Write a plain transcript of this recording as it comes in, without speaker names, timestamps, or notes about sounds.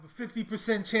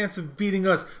50% chance of beating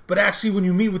us, but actually when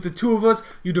you meet with the two of us,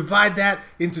 you divide that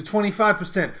into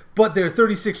 25%. But there are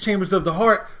 36 chambers of the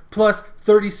heart, plus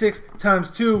 36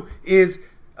 times 2 is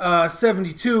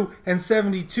 72, and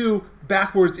 72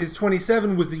 backwards is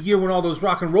 27, was the year when all those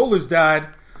rock and rollers died.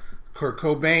 Kurt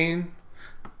Cobain,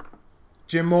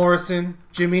 Jim Morrison,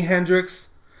 Jimi Hendrix.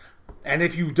 And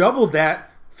if you double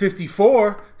that,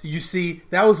 54, you see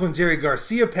that was when Jerry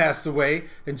Garcia passed away.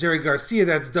 And Jerry Garcia,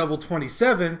 that's double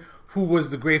 27, who was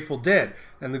the Grateful Dead.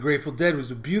 And the Grateful Dead was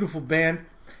a beautiful band.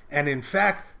 And in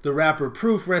fact, the rapper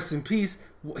Proof, rest in peace,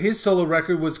 his solo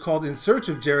record was called In Search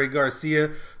of Jerry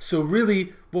Garcia. So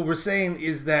really, what we're saying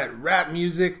is that rap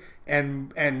music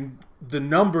and the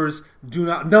numbers do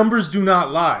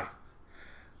not lie.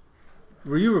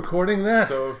 Were you recording that?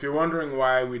 So if you're wondering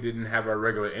why we didn't have our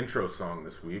regular intro song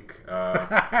this week,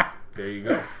 there you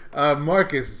go.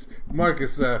 Marcus,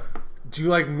 do you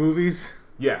like movies?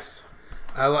 Yes.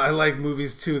 I like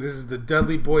movies too. This is the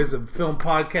Dudley Boys of Film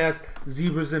podcast.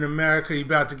 Zebras in America. You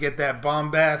about to get that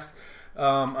bombast.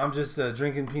 I'm just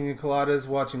drinking pina coladas,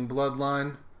 watching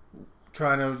Bloodline,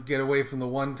 trying to get away from the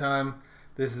one time.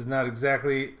 This is not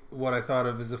exactly what I thought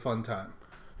of as a fun time.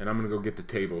 And I'm gonna go get the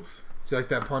tables. Do you like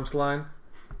that punchline?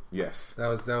 Yes. That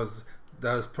was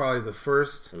probably the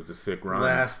first. It was a sick rhyme.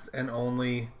 Last and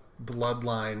only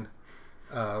Bloodline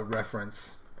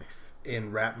reference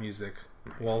in rap music.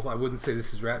 Nice. Well, I wouldn't say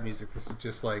this is rap music. This is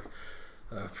just like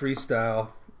freestyle.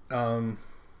 And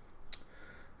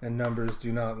numbers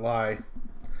do not lie.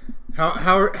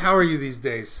 How are you these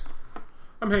days?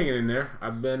 I'm hanging in there.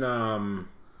 I've been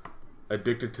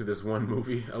addicted to this one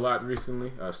movie a lot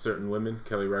recently. Certain Women,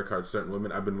 Kelly Reichardt's Certain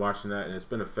Women. I've been watching that, and it's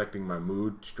been affecting my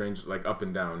mood, strange, like up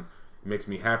and down. It makes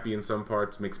me happy in some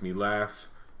parts, makes me laugh,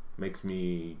 makes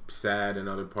me sad in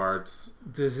other parts.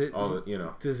 Does it?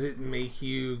 Does it make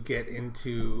you get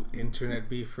into internet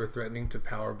beef for threatening to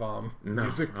powerbomb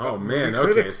music? Oh man,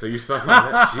 okay. So you saw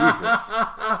that?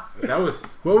 Jesus, that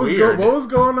was weird. What was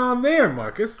going on there,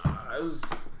 Marcus? It was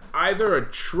either a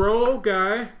troll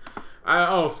guy.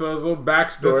 So there's a little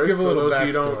backstory. Let's give a little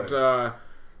backstory. For those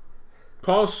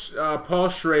who don't, Paul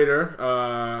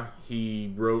Schrader,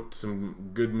 he wrote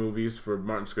some good movies for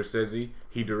Martin Scorsese.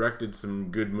 He directed some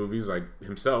good movies like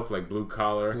himself, like Blue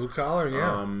Collar.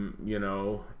 Yeah.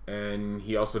 And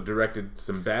he also directed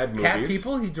some bad movies. Cat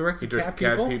People. He directed Cat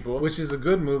People, which is a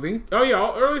good movie. Oh yeah,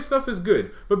 all early stuff is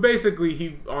good. But basically,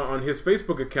 he on his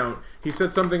Facebook account, he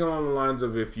said something along the lines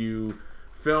of, if you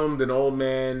filmed an old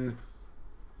man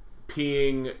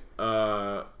peeing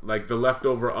like the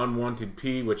leftover unwanted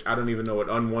pee, which I don't even know what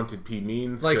unwanted pee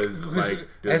means.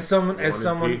 As someone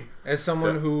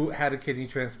who had a kidney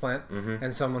transplant, mm-hmm.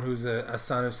 and someone who's a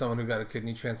son of someone who got a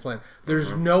kidney transplant,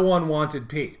 there's Mm-hmm. no unwanted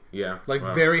pee. Yeah,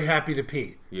 very happy to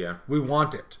pee. Yeah, we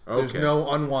want it. Okay. There's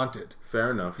no unwanted. Fair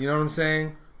enough. You know what I'm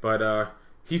saying? But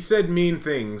he said mean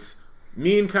things.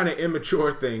 Mean, kind of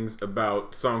immature things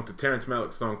about Terrence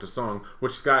Malick's Song to Song,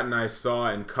 which Scott and I saw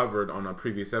and covered on a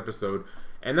previous episode.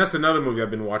 And that's another movie I've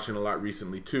been watching a lot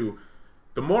recently, too.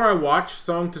 The more I watch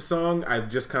Song to Song, I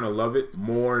just kind of love it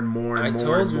more and more and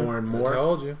more and more and more. I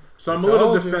told you. So I'm a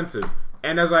little defensive.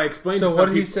 And as I explained to some people...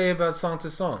 So what did he say about Song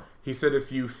to Song? He said if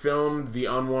you filmed the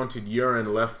unwanted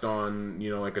urine left on,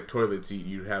 like a toilet seat,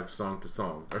 you'd have Song to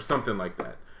Song. Or something like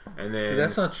that. And then, but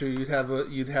that's not true. You'd have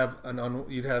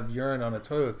urine on a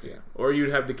toilet seat, or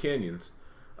you'd have the canyons,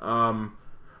 or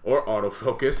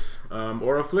autofocus,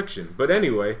 or affliction. But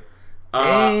anyway,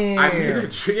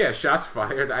 shots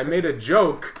fired. I made a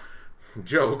joke.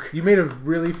 You made a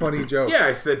really funny joke. Yeah,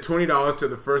 I said $20 to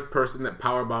the first person that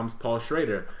powerbombs Paul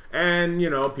Schrader, and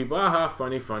people,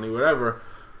 funny, whatever.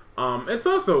 It's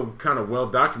also kind of well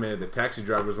documented that Taxi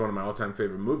Driver is one of my all-time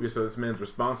favorite movies, so this man's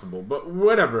responsible. But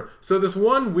whatever. So this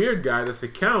one weird guy, this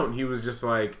account, he was just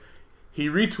like, he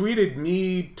retweeted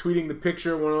me tweeting the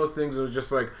picture, one of those things that was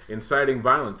just like inciting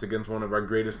violence against one of our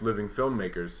greatest living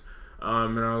filmmakers.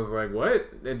 And I was like, what?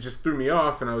 It just threw me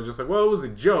off, and I was just like, well, it was a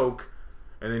joke.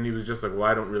 And then he was just like, well,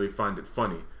 I don't really find it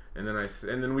funny. And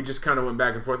then we just kind of went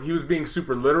back and forth. He was being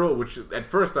super literal, which at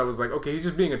first I was like, okay, he's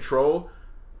just being a troll.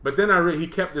 But then he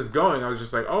kept this going. I was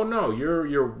just like, oh no, you're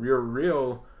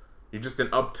real. You're just an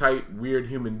uptight, weird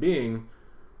human being.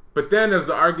 But then as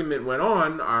the argument went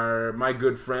on, my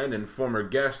good friend and former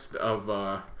guest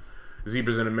of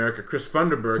Zebras in America, Chris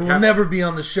Funderburg, who will never be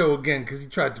on the show again because he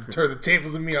tried to turn the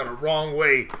tables on me on a wrong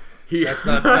way. That's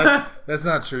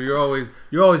not true. You're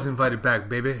always invited back,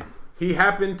 baby. He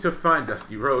happened to find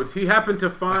Dusty Rhodes. He happened to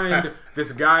find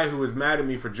this guy who was mad at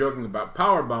me for joking about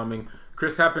power bombing.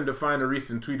 Chris happened to find a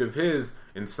recent tweet of his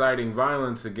inciting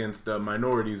violence against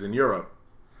minorities in Europe.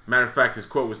 Matter of fact, his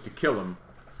quote was to kill him.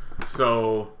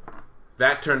 So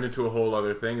that turned into a whole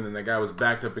other thing, and then the guy was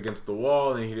backed up against the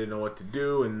wall, and he didn't know what to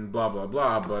do, and blah, blah,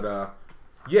 blah. But,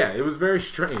 yeah, it was very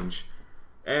strange.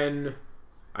 And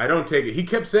I don't take it. He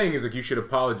kept saying, he's like, you should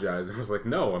apologize. And I was like,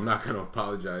 no, I'm not going to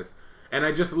apologize. And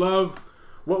I just love,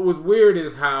 what was weird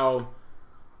is how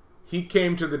he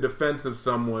came to the defense of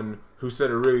someone who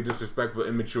said a really disrespectful,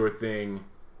 immature thing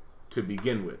to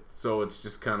begin with. So it's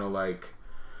just kind of like,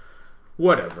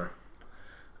 whatever.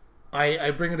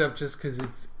 I bring it up just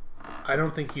because I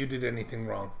don't think you did anything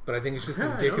wrong, but I think it's just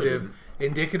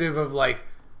indicative of like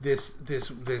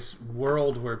this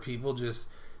world where people just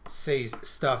say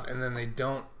stuff and then they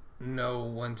don't know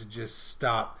when to just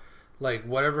stop. Like,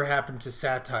 whatever happened to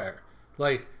satire?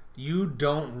 Like, you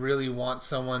don't really want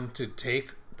someone to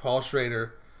take Paul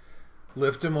Schrader,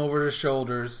 lift him over his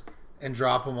shoulders, and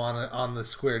drop him on the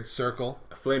squared circle.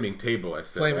 A flaming table, I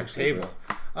said. Flaming table.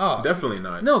 Oh, definitely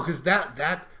not. No, because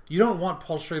that you don't want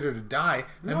Paul Schrader to die.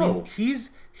 No. I mean,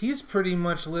 he's pretty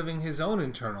much living his own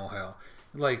internal hell.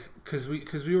 Like, because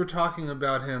we were talking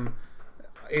about him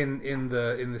in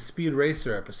the Speed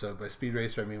Racer episode. By Speed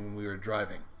Racer, I mean when we were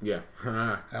driving. Yeah.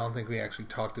 I don't think we actually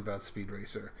talked about Speed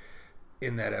Racer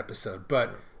in that episode,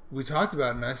 but we talked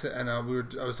about it, and I said, and I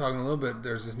was talking a little bit.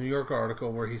 There's this New York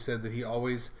article where he said that he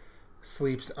always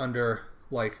sleeps under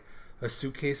like a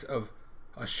suitcase of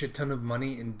a shit ton of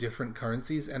money in different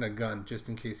currencies and a gun just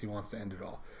in case he wants to end it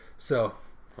all. So,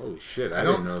 holy shit, I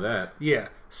didn't know that. Yeah.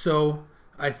 So,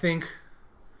 I think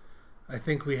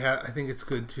it's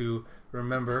good to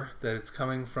remember that it's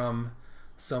coming from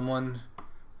someone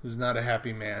who's not a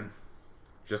happy man.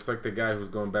 Just like the guy who's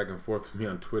going back and forth with me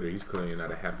on Twitter, he's clearly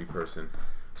not a happy person.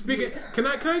 Speaking, can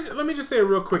I let me just say a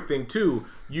real quick thing too.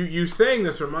 You saying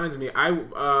this reminds me.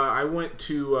 I went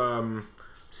to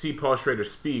see Paul Schrader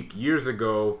speak years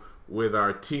ago with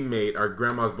our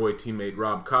grandma's boy teammate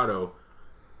Rob Cotto,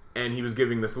 and he was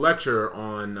giving this lecture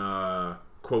on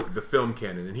quote the film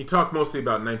canon, and he talked mostly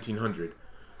about 1900.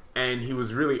 And he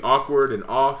was really awkward and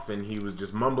off, and he was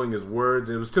just mumbling his words.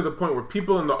 And it was to the point where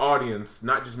people in the audience,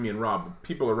 not just me and Rob, but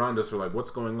people around us were like,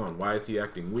 "What's going on? Why is he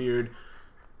acting weird?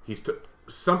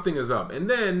 Something is up." And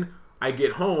then I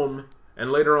get home,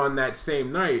 and later on that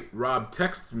same night, Rob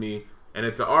texts me, and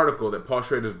it's an article that Paul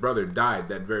Schrader's brother died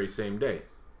that very same day.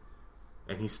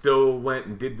 And he still went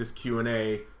and did this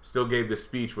Q&A, still gave this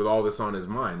speech with all this on his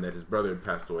mind that his brother had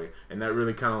passed away. And that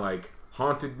really kind of like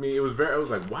haunted me. I was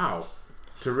like, wow.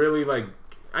 To really like,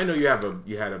 I know you had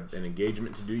an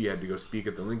engagement to do. You had to go speak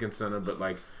at the Lincoln Center, but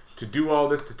like to do all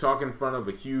this, to talk in front of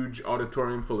a huge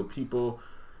auditorium full of people,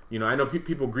 you know, I know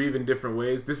people grieve in different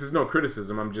ways. This is no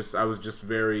criticism. I was just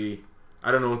very,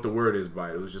 I don't know what the word is by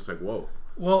it. It was just like, whoa.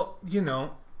 Well, you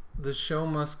know, the show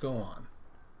must go on.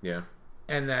 Yeah.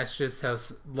 And that's just how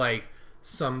like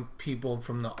some people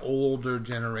from the older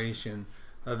generation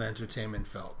of entertainment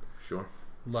felt. Sure.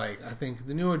 Like, I think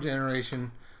the newer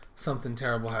generation, something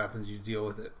terrible happens, you deal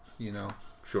with it, you know?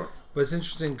 Sure. But it's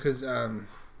interesting because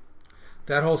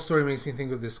that whole story makes me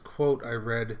think of this quote I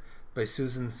read by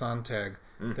Susan Sontag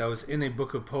that was in a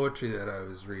book of poetry that I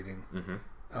was reading,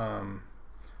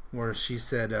 where she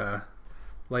said,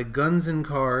 like guns and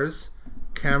cars,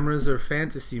 cameras are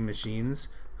fantasy machines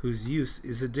whose use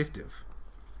is addictive.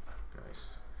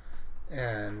 Nice.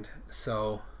 And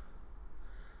so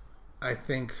I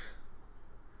think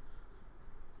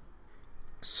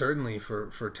certainly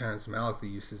for Terrence Malick, the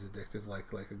use is addictive, like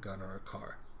a gun or a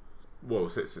car. Whoa,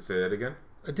 say that again?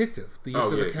 Addictive. The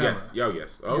use of a camera.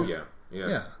 Yes. Oh, yeah.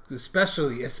 Yeah.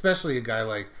 Especially a guy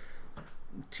like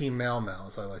Team Mal,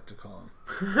 as I like to call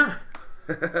him.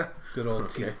 Good old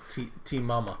okay. Team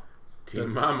Mama.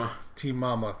 Team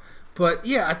Mama. But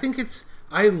yeah, I think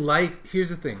here's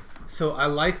the thing. So I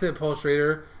like that Paul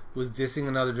Schrader was dissing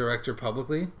another director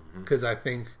publicly, because I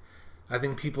think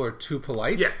people are too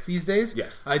polite these days.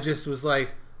 Yes. I just was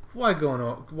like, why going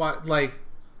on? Why like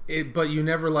it? But you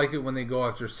never like it when they go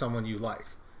after someone you like.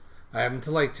 I happen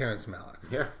to like Terrence Malick.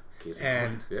 Yeah.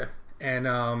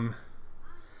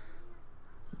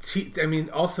 I mean,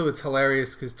 also it's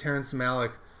hilarious because Terrence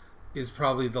Malick is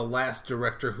probably the last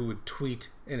director who would tweet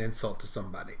an insult to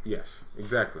somebody. Yes,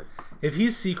 exactly. If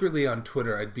he's secretly on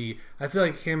Twitter, I feel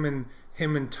like him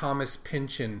and Thomas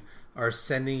Pynchon are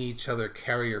sending each other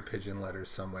carrier pigeon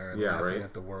letters somewhere and laughing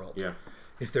at the world. Yeah.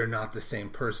 If they're not the same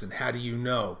person, how do you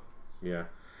know? Yeah.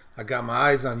 I got my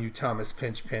eyes on you, Thomas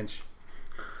Pinch.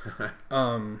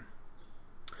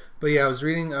 But yeah, I've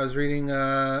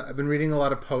been reading a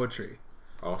lot of poetry.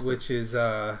 Awesome. Which is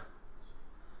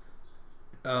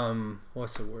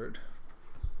what's the word?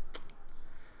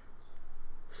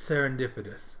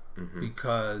 Serendipitous.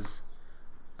 Because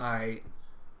I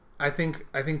think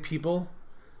people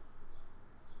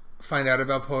find out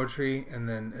about poetry and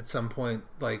then at some point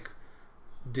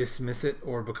dismiss it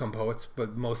or become poets,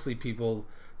 but mostly people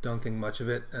don't think much of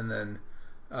it, and then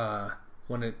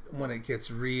when it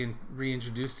gets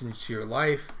reintroduced into your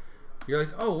life, you're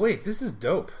like, oh wait, this is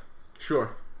dope.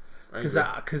 Sure. Because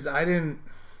I didn't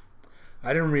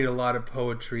read a lot of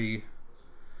poetry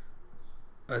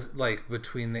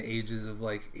between the ages of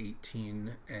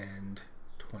 18 and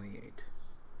 28.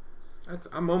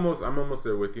 I'm almost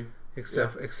there with you.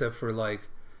 Except for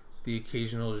the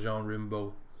occasional Jean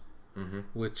Rimbaud,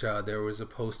 which there was a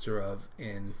poster of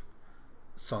in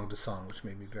Song to Song, which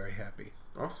made me very happy.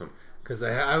 Awesome. Because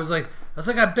I was like,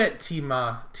 I bet T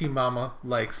Mama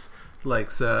likes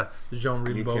Jean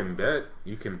Rimbaud.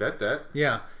 You can bet that.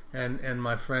 Yeah, and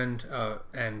my friend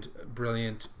and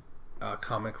brilliant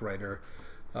comic writer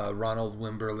Ronald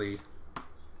Wimberly,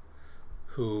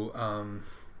 who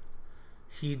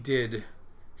he did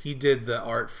the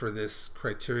art for this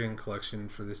Criterion collection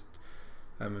for this.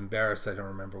 I'm embarrassed I don't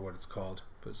remember what it's called,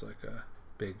 but it's like a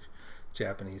big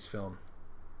Japanese film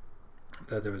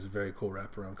that there was a very cool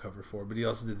wraparound cover for. But he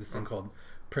also did this thing called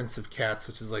Prince of Cats,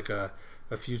 which is like a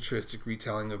futuristic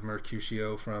retelling of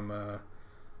Mercutio from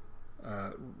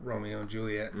Romeo and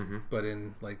Juliet, but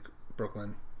in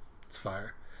Brooklyn. It's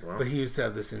fire. Wow. But he used to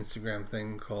have this Instagram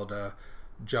thing called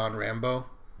John Rambo,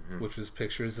 which was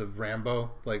pictures of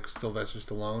Rambo, like Sylvester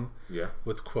Stallone,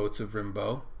 with quotes of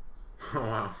Rimbaud. Oh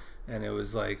wow! And it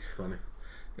was funny.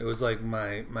 It was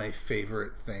my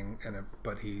favorite thing,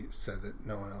 but he said that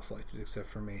no one else liked it except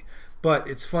for me. But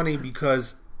it's funny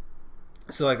because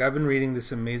I've been reading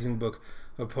this amazing book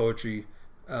of poetry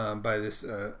by this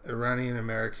Iranian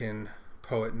American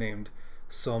poet named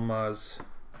Solmaz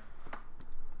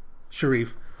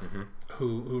Sharif,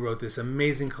 who wrote this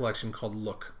amazing collection called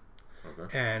Look.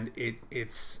 Okay. And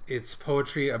it's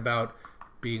poetry about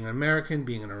being an American,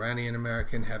 being an Iranian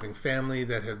American, having family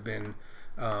that have been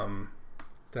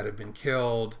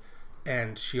killed,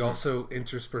 and she also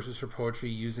intersperses her poetry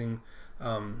using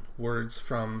words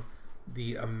from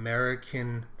the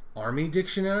American Army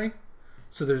Dictionary.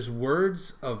 So there's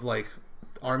words of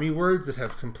Army words that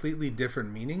have completely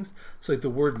different meanings. So the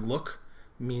word "look"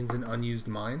 means an unused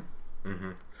mine.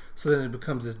 So then it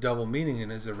becomes this double meaning,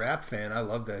 and as a rap fan, I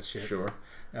love that shit. Sure.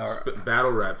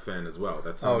 Battle rap fan as well.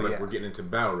 That sounds we're getting into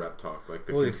battle rap talk. Like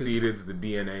the Conceiteds, the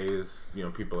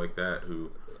DNAs, people like that who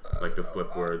like to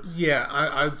flip words. Yeah,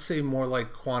 I would say more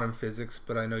like quantum physics,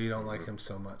 but I know you don't like him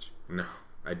so much. No,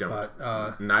 I don't.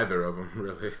 But, neither of them,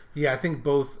 really. Yeah, I think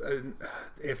both,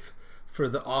 if for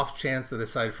the off chance that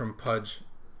aside from Pudge,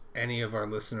 any of our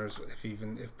listeners,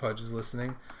 if Pudge is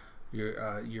listening,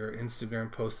 your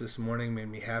Instagram post this morning made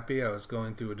me happy. I was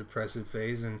going through a depressive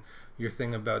phase, and your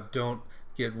thing about don't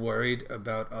get worried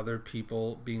about other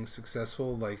people being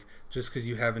successful, just because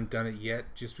you haven't done it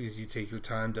yet, just because you take your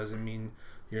time doesn't mean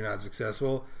you're not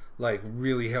successful,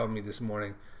 really helped me this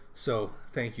morning. So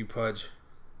thank you, Pudge.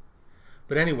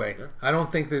 But anyway, I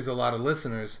don't think there's a lot of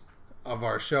listeners of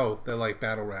our show that like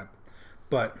battle rap,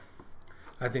 but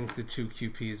I think the two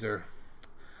QPs are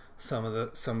some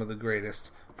of the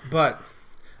greatest. But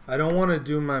I don't want to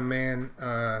do my man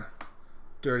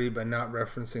dirty by not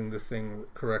referencing the thing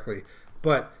correctly.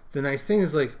 But the nice thing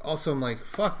is, also I'm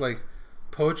fuck,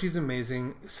 poetry's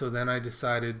amazing. So then I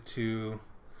decided to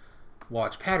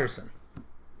watch Paterson.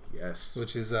 Yes.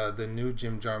 Which is the new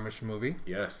Jim Jarmusch movie.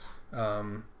 Yes.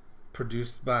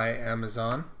 Produced by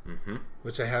Amazon,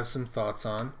 which I have some thoughts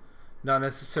on. Not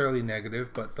necessarily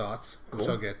negative, but thoughts, which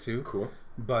I'll get to. Cool.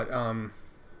 But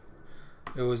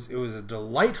it was a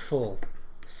delightful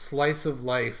slice of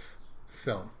life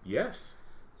film. Yes.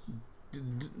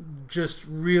 Just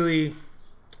really,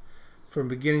 from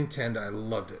beginning to end, I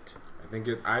loved it.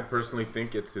 I personally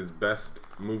think it's his best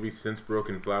movie since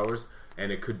Broken Flowers,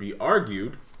 and it could be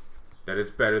argued that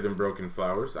it's better than Broken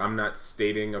Flowers. I'm not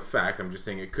stating a fact. I'm just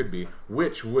saying it could be,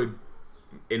 which would,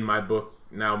 in my book,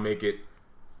 now make it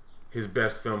his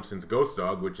best film since Ghost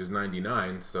Dog, which is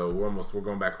 99. So we're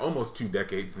going back almost 2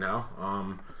 decades now.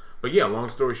 But yeah, long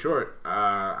story short,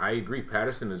 I agree.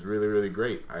 Paterson is really, really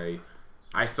great.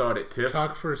 I saw it at TIFF.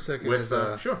 Talk for a second.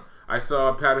 Sure. I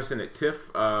saw Paterson at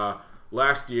TIFF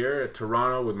last year at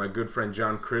Toronto with my good friend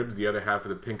John Cribbs, the other half of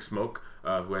the Pink Smoke,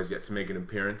 who has yet to make an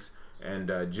appearance, and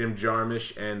Jim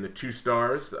Jarmusch and the 2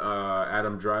 stars,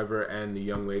 Adam Driver and the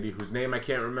young lady whose name I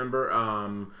can't remember.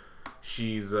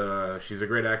 She's a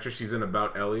great actress. She's in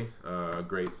About Ellie, a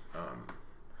great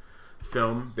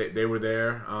film. They were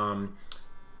there,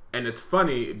 and it's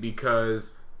funny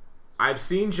because I've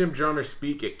seen Jim Jarmusch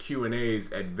speak at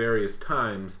Q&As at various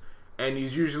times, and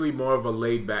he's usually more of a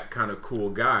laid-back kind of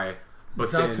cool guy. But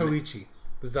Zatoichi.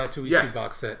 The Zatoichi Yes.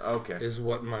 box set. Okay. Is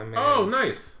what my man. Oh,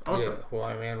 nice. Awesome. Yeah, well,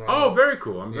 my man. Oh, very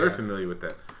cool. I'm very Yeah. familiar with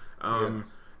that.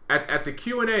 At the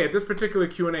Q&A, at this particular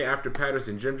Q&A after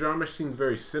Patterson, Jim Jarmusch seemed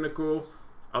very cynical,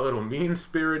 a little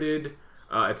mean-spirited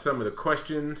at some of the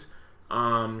questions,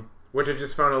 which I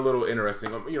just found a little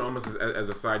interesting, almost as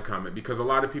a side comment, because a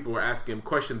lot of people were asking him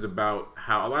questions about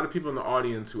how, a lot of people in the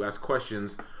audience who asked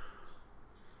questions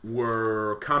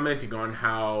were commenting on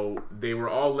how they were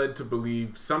all led to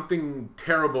believe something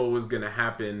terrible was going to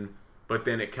happen, but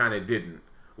then it kind of didn't.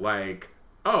 Like,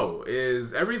 oh,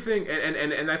 is everything...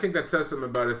 And I think that says something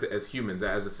about us as humans,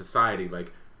 as a society.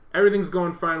 Like, everything's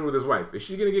going fine with his wife. Is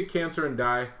she going to get cancer and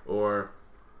die? Or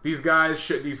these guys,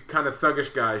 these kind of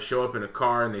thuggish guys show up in a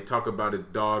car and they talk about his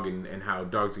dog and how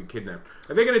dogs get kidnapped.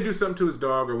 Are they going to do something to his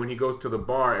dog? Or when he goes to the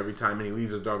bar every time and he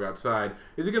leaves his dog outside,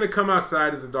 is he going to come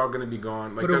outside? Is the dog going to be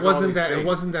gone? Like, But it wasn't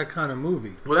that kind of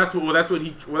movie. That's what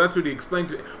he explained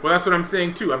to. Well, that's what I'm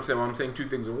saying too. I'm saying two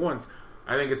things at once.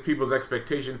 I think it's people's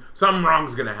expectation. Something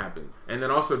wrong's gonna happen, and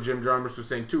then also Jim Jarmusch was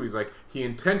saying too. He's like, he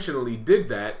intentionally did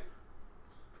that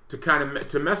to kind of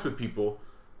to mess with people,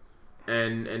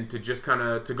 and to just kind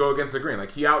of to go against the grain.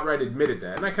 Like, he outright admitted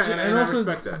that, and I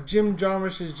respect that. Jim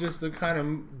Jarmusch is just the kind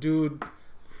of dude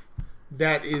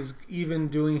that is, even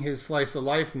doing his slice of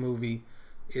life movie,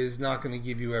 is not going to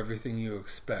give you everything you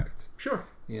expect. Sure.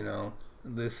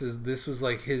 This was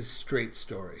like his straight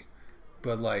story,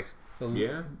 but like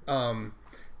yeah,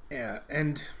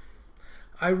 and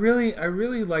I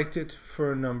really liked it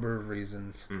for a number of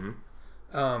reasons.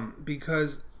 Mm-hmm.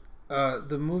 Because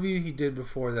the movie he did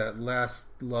before that, Last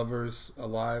Lovers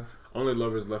Alive, Only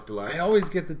Lovers Left Alive. I always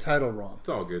get the title wrong. It's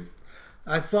all good.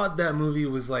 I thought that movie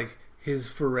was like his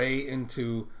foray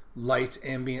into light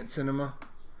ambient cinema.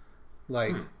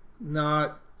 Like,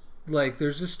 not like,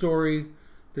 there's a story,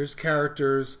 there's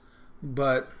characters,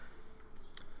 but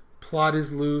plot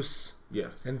is loose.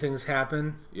 Yes. And things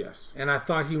happen. Yes. And I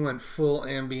thought he went full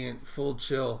ambient, full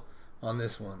chill on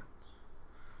this one.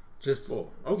 Just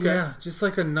okay. Yeah, just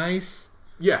like a nice.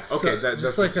 Yeah. Okay.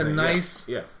 Just like a nice,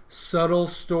 subtle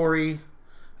story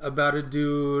about a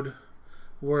dude,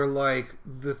 where like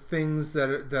the things that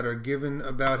are given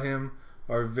about him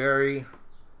are very.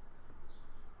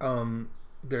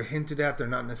 They're hinted at. They're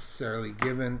not necessarily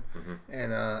given. Mm-hmm.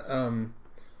 And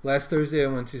last Thursday I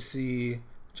went to see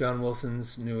John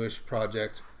Wilson's newish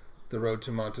project, The Road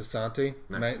to Montesanti.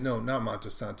 Nice. No, not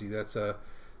Montesanti.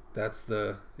 That's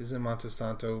the isn't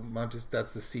Montesanto.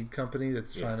 That's the seed company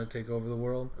that's trying to take over the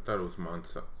world. I thought it was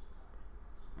Monsanto.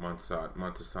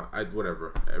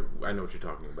 Whatever. I know what you're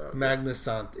talking about.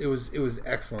 Magnisant. It was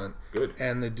excellent. Good.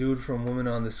 And the dude from Woman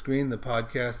on the Screen, the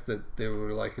podcast that they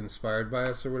were like inspired by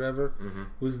us or whatever,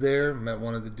 was there. Met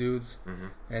one of the dudes,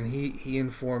 and he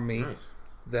informed me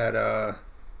that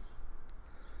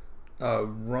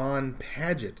Ron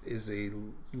Padgett is a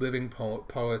living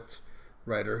poet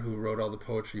writer who wrote all the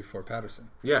poetry for Patterson.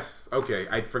 Yes. Okay.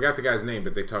 I forgot the guy's name,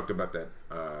 but they talked about that.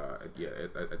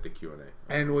 At the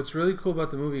Q&A. And what's really cool about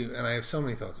the movie, and I have so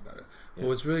many thoughts about it. But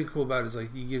what's really cool about it is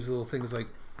like he gives little things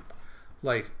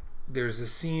like there's a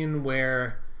scene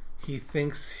where he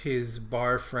thinks his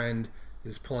bar friend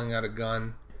is pulling out a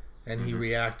gun, and he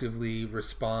reactively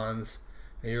responds,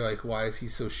 and you're like, why is he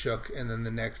so shook? And then the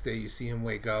next day you see him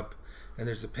wake up, and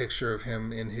there's a picture of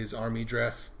him in his army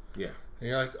dress. Yeah. And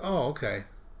you're like, oh, okay.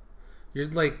 You're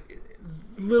like,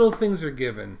 little things are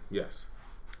given. Yes.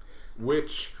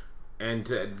 And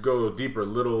to go deeper,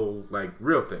 little, like,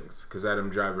 real things. Because Adam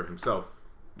Driver himself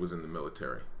was in the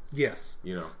military. Yes.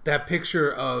 That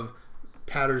picture of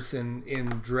Patterson in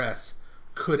dress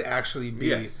could actually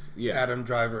be Adam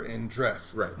Driver in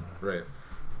dress. Right.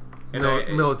 And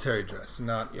military dress,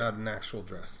 not an actual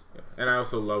dress. Yeah. And I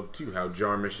also love too how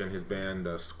Jarmusch and his band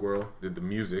Squirrel did the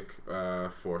music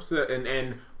for.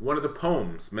 And one of the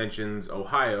poems mentions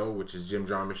Ohio, which is Jim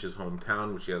Jarmusch's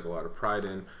hometown, which he has a lot of pride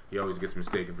in. He always gets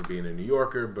mistaken for being a New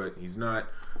Yorker, but he's not.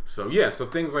 So so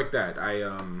things like that.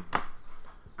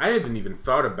 I haven't even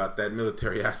thought about that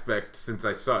military aspect since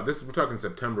I saw it. We're talking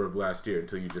September of last year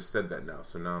until you just said that now.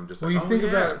 So now I'm just like, think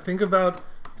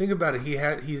about it.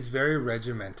 He's very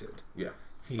regimented. Yeah.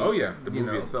 The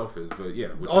movie itself is, but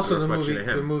also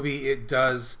the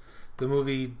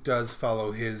movie does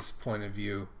follow his point of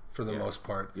view for the most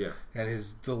part. Yeah. And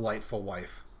his delightful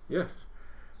wife. Yes.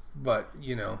 But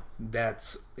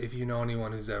that's, if you know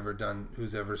anyone who's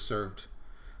ever served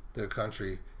their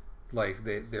country, like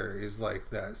there is like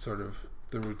that sort of,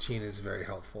 the routine is very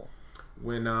helpful.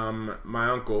 When my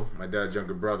uncle, my dad's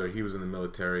younger brother, he was in the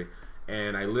military.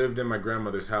 And I lived in my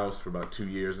grandmother's house for about 2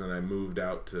 years, and I moved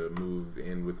out to move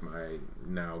in with my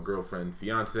now girlfriend,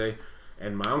 fiance,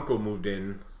 and my uncle moved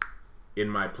in in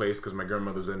my place because my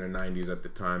grandmother was in her 90s at the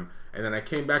time. And then I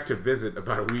came back to visit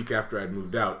about a week after I'd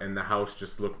moved out, and the house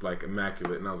just looked like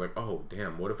immaculate. And I was like, oh,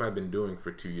 damn, what have I been doing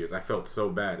for 2 years? I felt so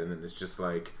bad. And then it's just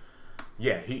like,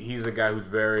 yeah, he's a guy who's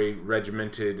very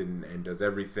regimented and does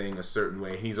everything a certain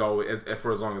way. He's always,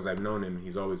 for as long as I've known him,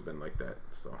 he's always been like that.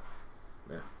 So,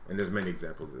 yeah. And there's many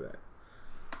examples of that.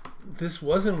 This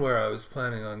wasn't where I was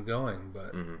planning on going,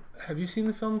 but have you seen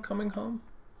the film Coming Home?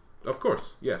 Of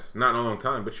course, yes. Not in a long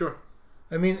time, but sure.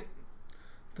 I mean,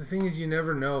 the thing is, you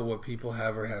never know what people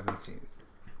have or haven't seen.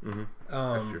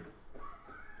 That's true.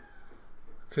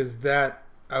 Because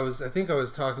I think I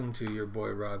was talking to your boy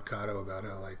Rob Cotto about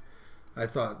how, like, I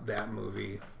thought that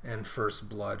movie and First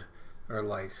Blood are,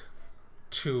 like,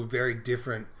 two very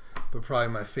different, but probably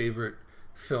my favorite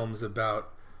films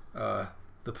about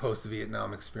the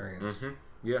post-Vietnam experience.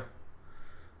 Yeah.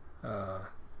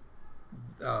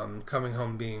 Coming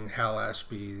Home being Hal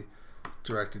Ashby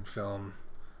directed film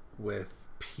with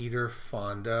Peter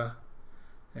Fonda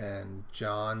and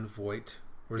John Voight.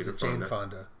 Or is it Jane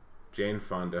Fonda? Jane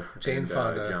Fonda. Jane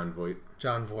Fonda. John Voight.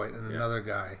 John Voight and another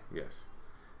guy. Yes.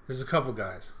 There's a couple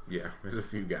guys. Yeah, there's a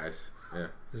few guys. Yeah.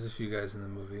 There's a few guys in the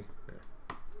movie.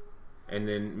 Yeah. And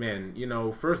then, man,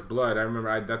 First Blood, I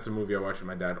remember that's a movie I watched with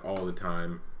my dad all the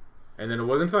time. And then it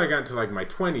wasn't until I got into, like, my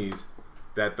 20s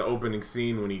that the opening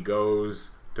scene when he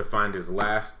goes to find his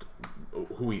last,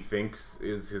 who he thinks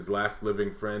is his last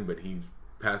living friend, but he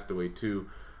passed away too.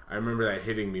 I remember that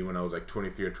hitting me when I was like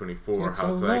 23 or 24. It's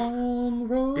how it's like,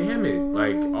 damn it,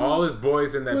 like all his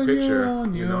boys in that picture,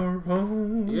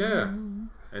 own. Yeah.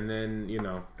 And then,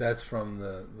 That's from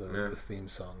the theme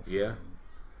song. Yeah.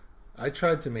 I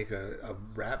tried to make a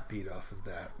rap beat off of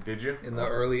that. Did you? In the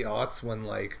early aughts when,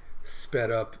 like, sped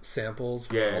up samples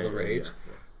were all the rage.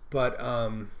 Yeah. But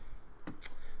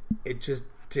it just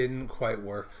didn't quite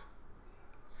work.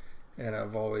 And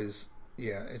I've always,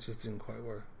 it just didn't quite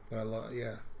work. But I love,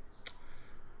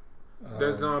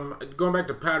 There's going back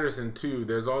to Patterson too.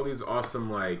 There's all these awesome,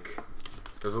 like,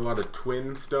 there's a lot of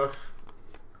twin stuff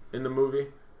in the movie.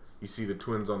 You see the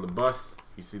twins on the bus.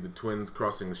 You see the twins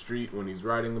crossing the street when he's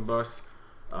riding the bus.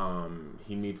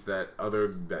 He meets that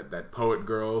poet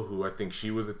girl who I think she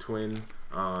was a twin.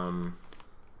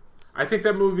 I think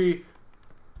that movie,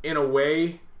 in a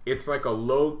way, it's like a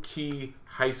low-key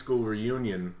high school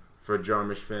reunion for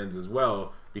Jarmusch fans as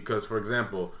well. Because, for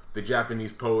example, the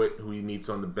Japanese poet who he meets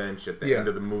on the bench at the end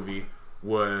of the movie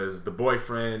was the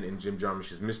boyfriend in Jim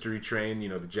Jarmusch's Mystery Train.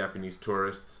 The Japanese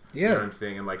tourists. Yeah. You know what I'm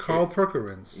saying? And like Carl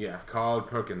Perkins. Yeah, Carl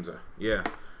Perkins. Yeah.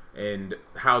 And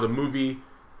how the movie,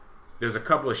 there's a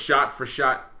couple of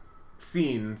shot-for-shot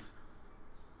scenes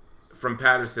from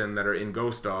Patterson that are in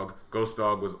Ghost Dog. Ghost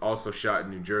Dog was also shot in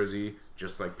New Jersey,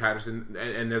 just like Patterson.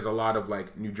 And there's a lot of,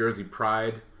 like, New Jersey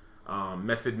pride.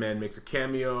 Method Man makes a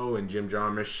cameo, and Jim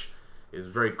Jarmusch is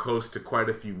very close to quite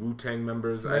a few Wu-Tang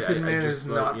members. Method Man is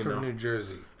not from New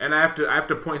Jersey. And I have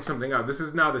to point something out. This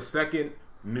is now the second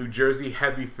New Jersey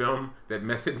heavy film that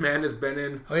Method Man has been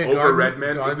in over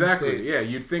Redman. Exactly. State. Yeah,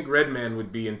 you'd think Redman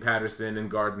would be in Patterson and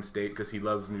Garden State because he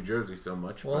loves New Jersey so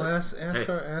much. Well, ask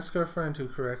our friend who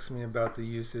corrects me about the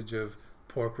usage of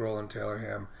pork roll and Taylor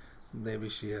ham. Maybe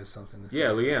she has something to say. Yeah,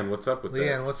 Leanne, what's up with that?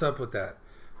 Leanne, what's up with that?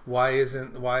 Why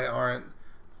isn't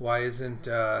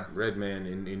Redman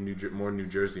in more New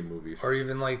Jersey movies, or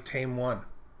even like Tame One?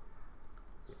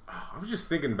 I was just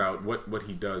thinking about what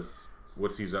he does,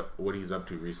 what he's up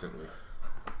to recently.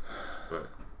 But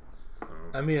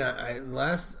I mean, I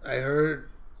heard,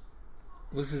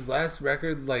 was his last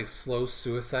record like Slow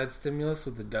Suicide Stimulus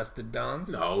with the Dusted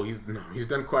Dons? No, he's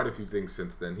done quite a few things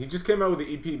since then. He just came out with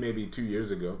the EP maybe 2 years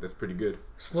ago. That's pretty good.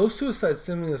 Slow Suicide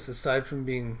Stimulus, aside from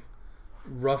being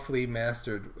roughly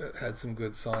mastered, had some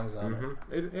good songs on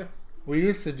it. We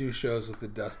used to do shows with the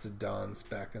Dusted Dons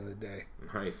back in the day.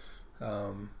 Nice.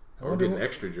 We're getting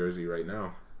extra Jersey right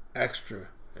now. Extra.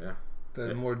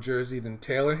 Yeah. More Jersey than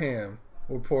Taylor ham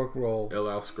or pork roll.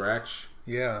 LL Scratch.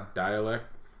 Yeah. Dialect.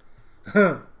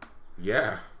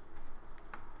 Yeah.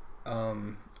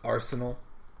 Arsenal.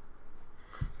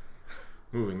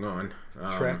 Moving on.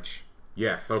 Tretch.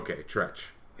 Yes. Okay. Tretch.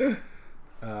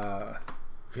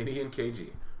 Vinny and KG.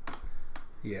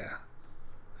 Yeah.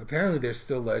 Apparently they're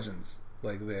still legends.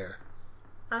 Like there.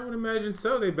 I would imagine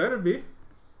so. They better be.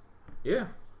 Yeah.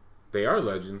 They are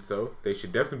legends, so they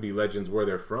should definitely be legends where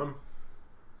they're from.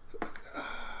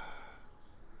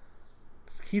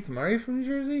 Is Keith Murray from New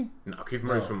Jersey? No, Keith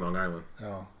Murray's from Long Island.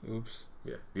 Oh, oops.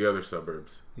 Yeah. The other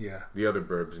suburbs. Yeah. The other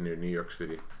burbs near New York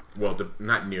City. Well,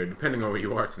 not near. Depending on where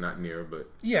you are, it's not near, but...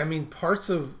 Yeah, I mean, parts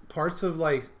of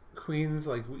like, Queens,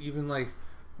 like, even, like,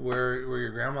 where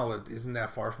your grandma lived isn't that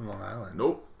far from Long Island.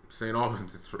 Nope. St.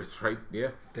 Albans. It's right. Yeah.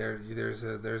 There's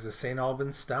a St.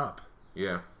 Albans stop.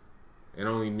 Yeah. And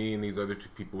only me and these other two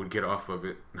people would get off of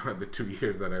it the 2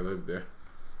 years that I lived there.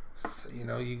 So,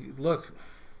 you look.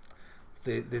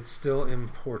 It's still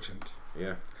important.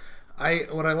 Yeah.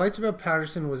 What I liked about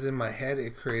Patterson was in my head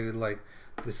it created like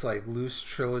this like loose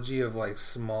trilogy of like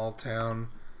small town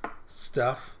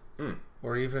stuff,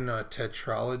 or even a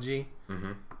tetralogy.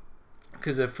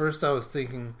 Because at first I was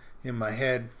thinking in my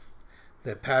head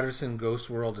that Patterson, Ghost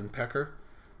World, and Pecker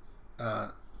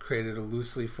created a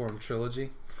loosely formed trilogy.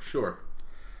 Sure,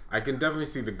 I can definitely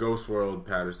see the Ghost World,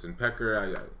 Patterson,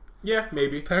 Pecker. Yeah,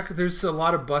 maybe. Pecker. There's a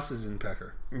lot of buses in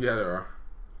Pecker. Yeah, there are.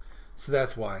 So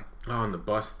that's why. Oh, and the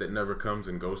bus that never comes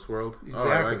in Ghost World. Exactly.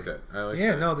 Oh, I like that.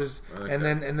 Yeah, no, there's and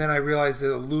then I realized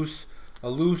that a loose.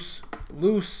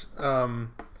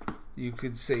 You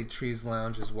could say Trees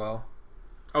Lounge as well.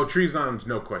 Oh, Trees Lounge,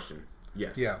 no question.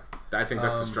 Yes. Yeah. I think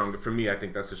that's the strongest. For me, I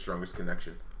think that's the strongest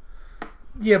connection.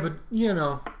 Yeah, but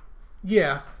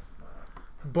yeah,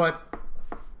 but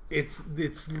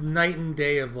it's night and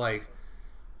day of like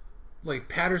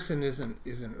Patterson isn't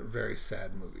a very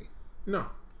sad movie. No.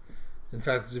 In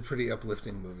fact, it's a pretty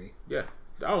uplifting movie. Yeah.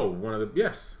 Oh,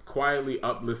 quietly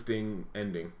uplifting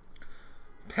ending.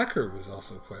 Pecker was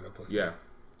also quite uplifting. Yeah.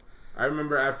 I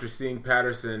remember after seeing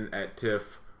Patterson at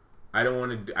TIFF, I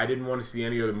didn't want to see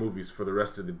any other movies for the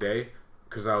rest of the day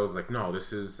because I was like, no,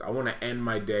 I want to end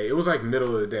my day. It was like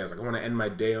middle of the day. I was like, I want to end my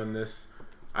day on this.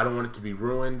 I don't want it to be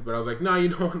ruined. But I was like, no, you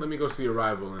know what? Let me go see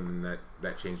Arrival, and then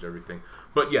that changed everything.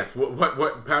 But yes,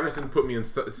 what Patterson put me in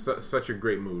such a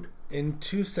great mood. In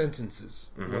 2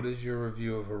 sentences, what is your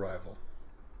review of Arrival?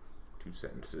 2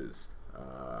 sentences.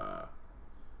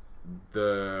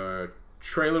 The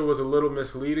trailer was a little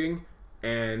misleading,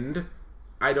 and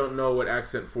I don't know what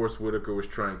accent Forrest Whitaker was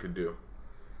trying to do.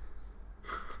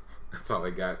 That's all I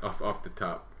got off the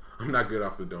top. I'm not good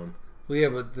off the dome. Well, yeah,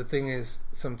 but the thing is,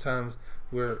 sometimes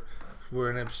we're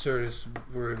an absurdist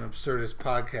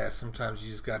podcast. Sometimes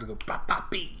you just got to go ba ba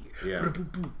bee. Yeah.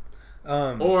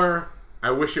 Or I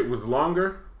wish it was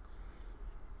longer.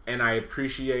 And I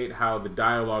appreciate how the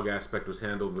dialogue aspect was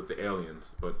handled with the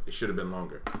aliens, but it should have been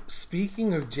longer.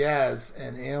 Speaking of jazz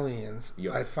and aliens,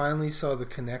 I finally saw The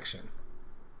Connection.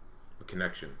 The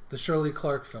Connection. The Shirley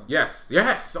Clarke film. Yes.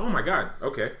 Oh my God.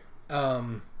 Okay.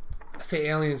 I say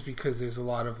aliens because there's a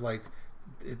lot of like,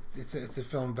 it's a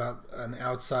film about an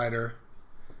outsider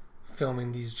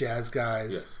filming these jazz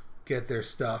guys get their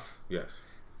stuff. Yes.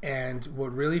 And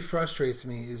what really frustrates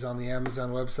me is on the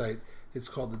Amazon website, it's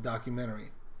called The Documentary.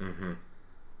 Mm-hmm.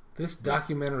 This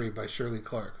documentary by Shirley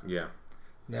Clarke. Yeah.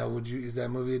 Now, is that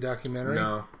movie a documentary?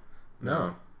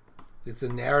 No. It's a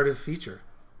narrative feature.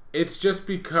 It's just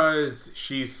because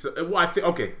she's... Well,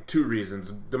 2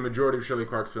 reasons. The majority of Shirley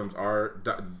Clarke's films are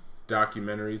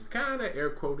documentaries. Kind of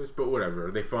air quotes, but whatever.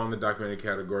 They fall in the documentary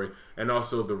category. And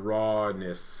also the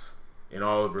rawness in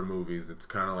all of her movies. It's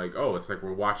kind of like, it's like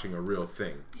we're watching a real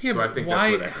thing. Yeah, so but I think that's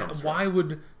where that comes from. Why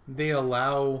would they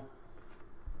allow...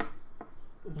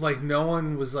 Like, no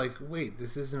one was like, wait,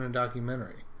 this isn't a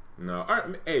documentary. No. All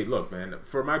right, hey, look, man.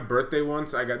 For my birthday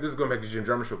once, this is going back to Jim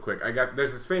Jarmusch real quick.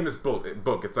 There's this famous book.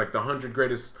 It's like the 100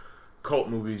 greatest cult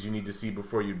movies you need to see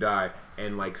before you die.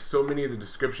 And, like, so many of the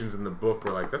descriptions in the book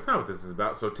were like, that's not what this is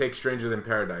about. So take Stranger Than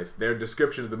Paradise. Their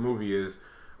description of the movie is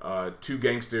 2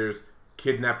 gangsters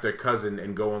kidnap their cousin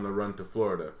and go on the run to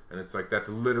Florida. And it's like, that's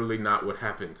literally not what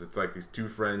happens. It's like these 2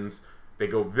 friends... They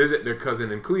go visit their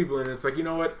cousin in Cleveland, and it's like, you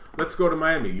know what? Let's go to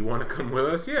Miami. You want to come with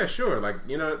us? Yeah, sure. Like,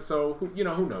 so,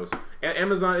 who knows?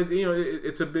 Amazon,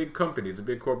 it's a big company. It's a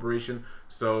big corporation,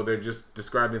 so they're just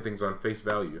describing things on face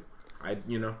value.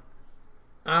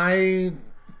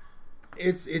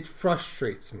 It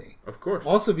frustrates me. Of course.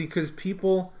 Also because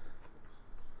people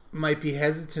might be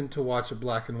hesitant to watch a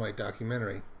black and white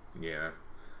documentary. Yeah.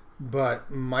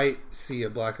 But might see a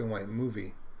black and white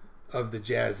movie of the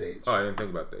jazz age. Oh, I didn't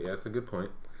think about that. Yeah, that's a good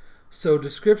point. So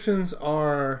descriptions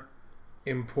are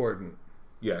important.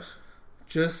 Yes.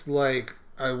 Just like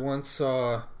I once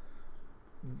saw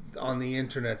on the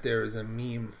internet, there is a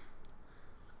meme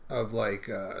of like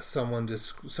someone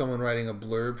writing a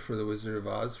blurb for The Wizard of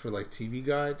Oz for like TV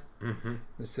Guide. Mm-hmm.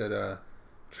 It said,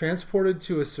 transported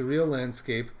to a surreal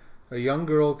landscape, a young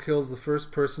girl kills the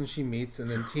first person she meets and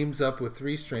then teams up with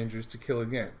 3 strangers to kill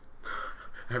again.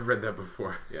 I've read that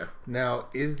before. Yeah. Now,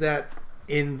 is that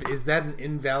an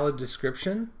invalid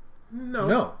description? No.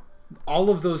 No. All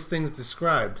of those things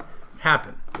described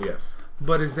happen. Yes.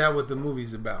 But is that what the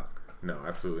movie's about? No,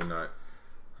 absolutely not.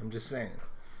 I'm just saying.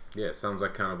 Yeah, it sounds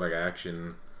like kind of like an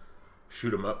action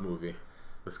shoot 'em up movie.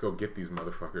 Let's go get these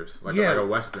motherfuckers. Like a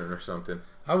Western or something.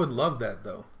 I would love that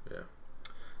though. Yeah.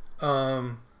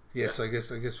 Yeah, so I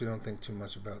guess we don't think too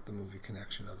much about the movie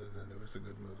Connection, other than it was a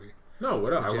good movie. No,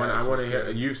 what else? I want to hear.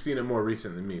 Good. You've seen it more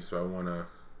recent than me, so I want to.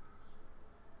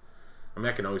 I mean,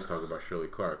 I can always talk about Shirley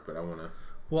Clark, but I want to.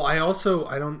 Well, I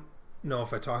don't know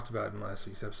if I talked about it in last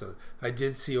week's episode. I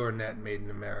did see Ornette Made in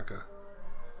America.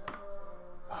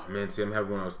 Oh man, see, I'm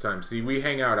having one of those times. See, we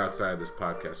hang out outside of this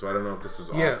podcast, so I don't know if this was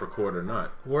off record or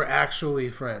not. We're actually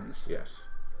friends. Yes,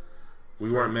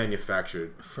 we weren't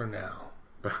manufactured for now.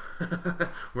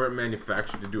 Weren't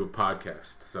manufactured to do a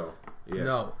podcast, so yeah.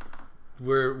 No,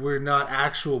 we're not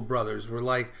actual brothers. We're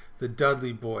like the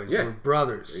Dudley Boys. Yeah. We're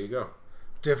brothers. There you go.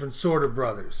 Different sort of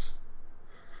brothers.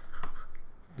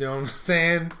 You know what I'm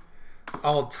saying?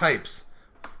 All types.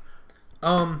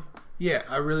 Yeah,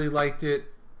 I really liked it.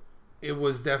 It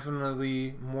was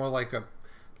definitely more like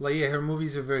her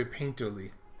movies are very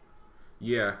painterly.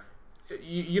 Yeah.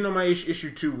 You know, my issue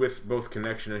too with both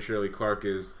Connection and Shirley Clark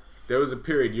is there was a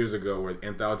period years ago where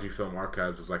Anthology Film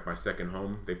Archives was like my second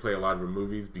home. They play a lot of her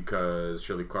movies because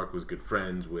Shirley Clark was good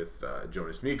friends with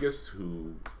Jonas Mekas,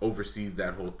 who oversees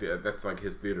that whole that's like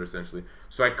his theater essentially.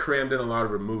 So I crammed in a lot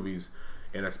of her movies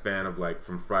in a span of like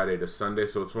from Friday to Sunday.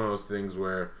 So it's one of those things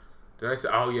where, did I say,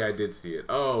 oh yeah, I did see it.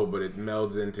 Oh, but it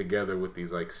melds in together with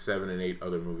these like 7 and 8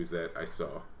 other movies that I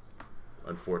saw,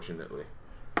 unfortunately.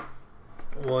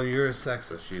 Well, you're a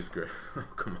sexist. She's great.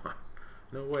 Come on.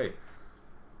 No way.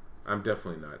 I'm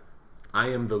definitely not. I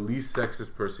am the least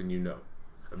sexist person you know.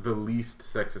 The least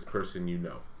sexist person you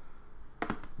know.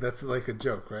 That's like a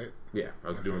joke, right? Yeah, I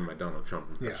was doing my Donald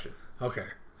Trump impression. Yeah. Okay.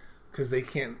 Because they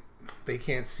can't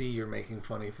see you're making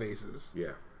funny faces.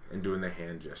 Yeah, and doing the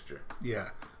hand gesture. Yeah.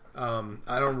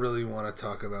 I don't really want to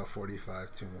talk about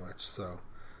 45 too much, so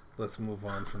let's move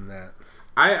on from that.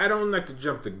 I don't like to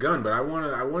jump the gun, but I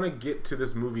wanna get to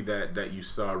this movie that you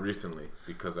saw recently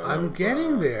because I'm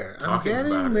getting there.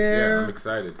 Yeah, I'm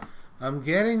excited. I'm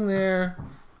getting there.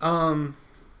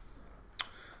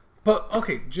 But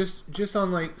okay, just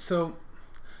on like, so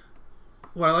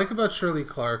what I like about Shirley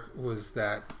Clark was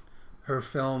that her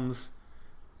films,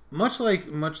 much like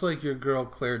your girl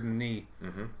Claire Denis,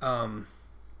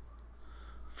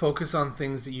 focus on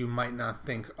things that you might not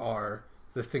think are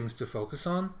the things to focus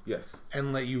on. Yes.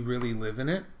 And let you really live in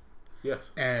it. Yes.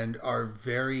 And are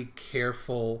very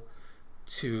careful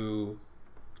to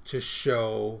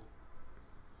show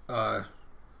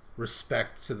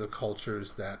respect to the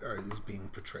cultures that is being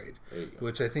portrayed,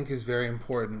 which I think is very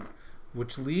important.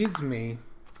 Which leads me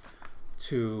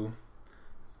to,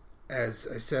 as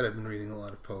I said, I've been reading a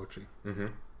lot of poetry. Mm-hmm.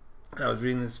 I was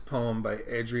reading this poem by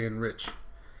Adrienne Rich,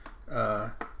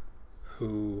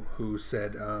 who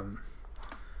said,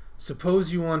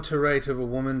 suppose you want to write of a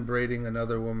woman braiding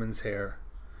another woman's hair,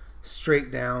 straight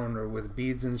down or with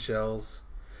beads and shells,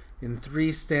 in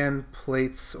 3-stand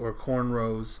plaits or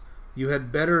cornrows. You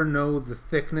had better know the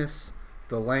thickness,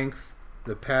 the length,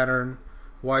 the pattern,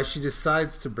 why she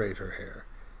decides to braid her hair,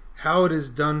 how it is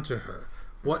done to her,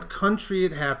 what country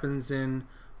it happens in,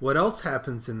 what else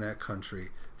happens in that country.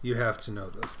 You have to know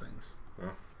those things.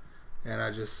 Yeah. And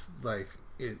I just like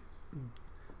it.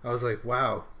 I was like,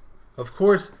 wow. Of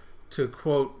course, to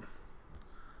quote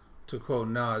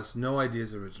Nas, no idea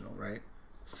is original, right?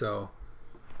 So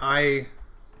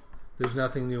there's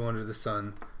nothing new under the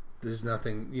sun. There's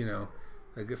nothing,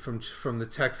 like from the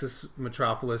Texas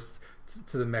metropolis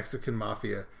to the Mexican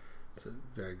mafia. It's a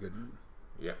very good.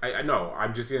 Yeah, I know.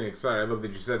 I'm just getting excited. I love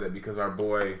that you said that because our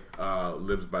boy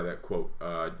lives by that quote.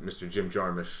 Mr. Jim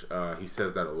Jarmusch, he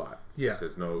says that a lot. Yeah. He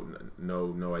says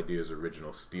no idea is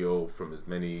original. Steal from as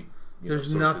many.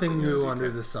 There's nothing new under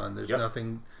the sun. There's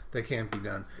nothing that can't be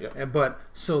done. Yep. But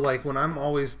so like when I'm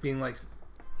always being like,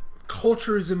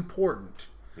 culture is important.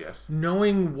 Yes.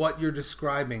 Knowing what you're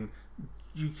describing,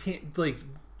 you can't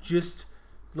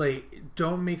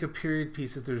don't make a period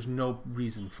piece if there's no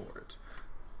reason for it.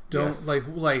 Don't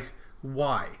like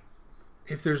why?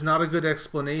 If there's not a good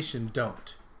explanation,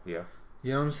 don't. Yeah.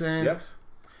 You know what I'm saying? Yes.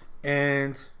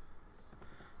 And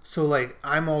so like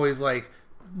I'm always like,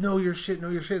 know your shit,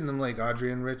 and I'm like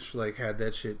Adrienne Rich had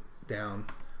that shit down.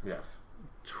 Yes.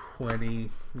 20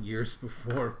 years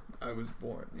before I was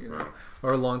born, right.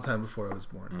 Or a long time before I was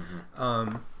born.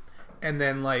 Mm-hmm. And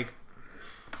then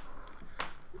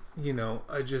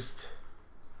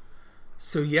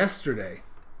so yesterday,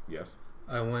 yes,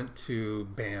 I went to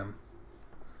BAM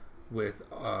with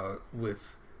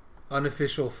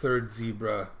unofficial third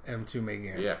zebra M2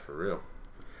 Megant. Yeah, for real.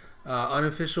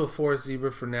 Unofficial fourth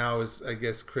zebra for now is, I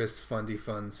guess, Chris Fundy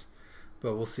Funds,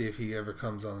 but we'll see if he ever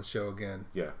comes on the show again.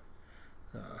 Yeah.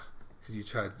 Because you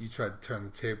tried to turn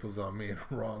the tables on me in a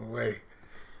wrong way.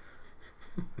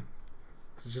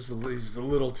 He's just a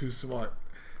little too smart.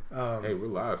 Hey, we're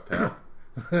live, pal.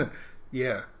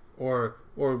 Yeah. Or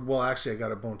well, actually, I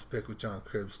got a bone to pick with John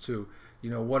Cribbs too.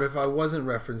 What if I wasn't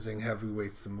referencing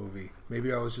Heavyweights, the movie?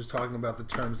 Maybe I was just talking about the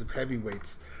terms of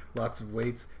heavyweights. Lots of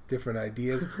weights, different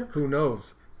ideas. Who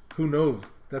knows?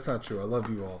 That's not true. I love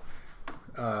you all.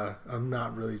 I'm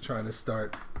not really trying to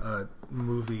start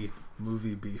movie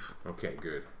beef. Okay,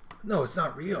 good. No, it's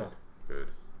not real. Good.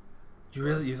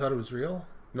 You thought it was real?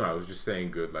 No, I was just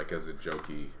saying good, like as a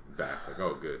jokey back. Like,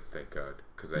 oh, good, thank God,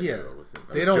 because I knew I wasn't.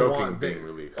 They don't joking, want being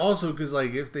relieved. Also, because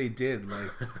like if they did,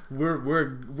 like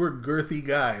we're girthy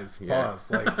guys.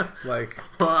 Pause. Like.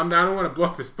 Well, I don't want to blow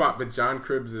up his spot, but John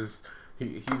Cribbs is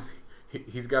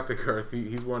he's got the girth.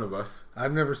 He's one of us.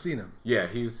 I've never seen him. Yeah,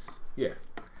 he's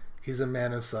a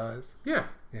man of size. Yeah.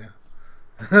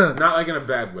 Not like in a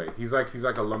bad way. He's like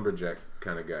a lumberjack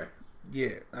kind of guy.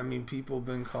 Yeah, I mean, people have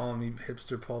been calling me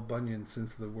hipster Paul Bunyan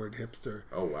since the word hipster.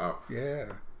 Oh wow.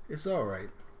 Yeah, it's all right.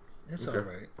 All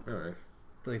right.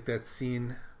 Like that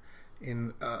scene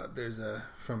in there's an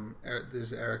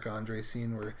Eric Andre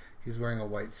scene where he's wearing a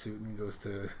white suit and he goes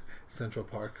to Central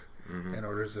Park and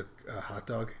orders a hot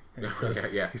dog and he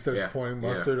starts pouring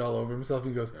mustard all over himself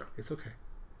and he goes, "It's okay.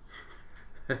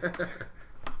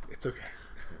 It's okay."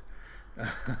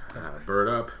 Bird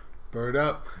up.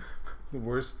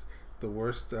 The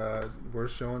worst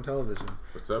show on television.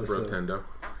 What's up, Rotendo?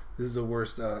 This is the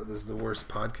worst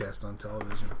podcast on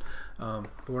television.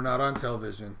 But we're not on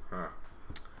television. Huh.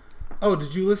 Oh,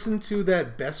 did you listen to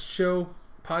that Best Show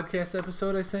podcast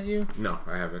episode I sent you? No,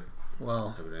 I haven't.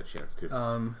 Well, I haven't had a chance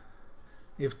to.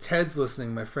 If Ted's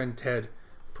listening, my friend Ted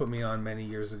put me on many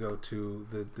years ago to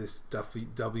this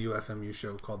WFMU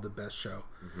show called The Best Show,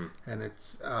 and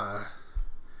it's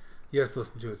you have to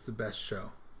listen to it. It's the best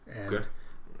show. And good.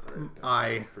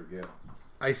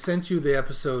 I sent you the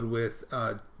episode with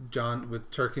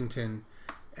Turkington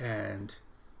and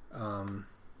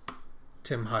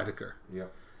Tim Heidecker. Yeah,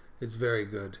 it's very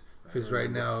good because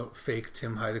right now fake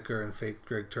Tim Heidecker and fake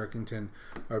Greg Turkington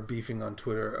are beefing on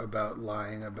Twitter about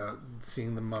lying about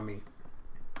seeing the Mummy.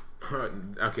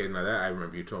 Okay, now that I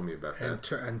remember you told me about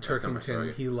that. And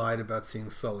Turkington, he lied about seeing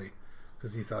Sully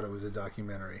because he thought it was a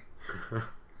documentary.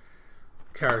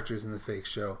 Characters in the fake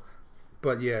show.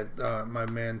 But yeah, my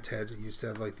man Ted used to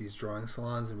have like these drawing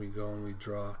salons, and we go and we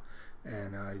draw,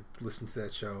 and I listened to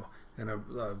that show, and a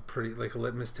pretty like a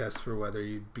litmus test for whether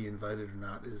you'd be invited or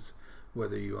not is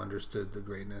whether you understood the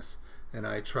greatness. And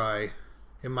I try,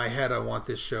 in my head, I want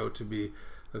this show to be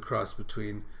a cross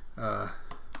between the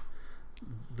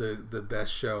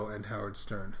Best Show and Howard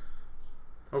Stern.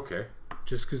 Okay.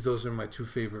 Just because those are my two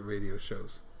favorite radio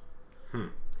shows.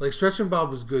 Like Stretch and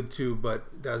Bob was good too,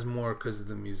 but that was more because of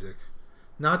the music.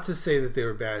 Not to say that they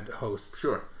were bad hosts.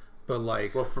 Sure. But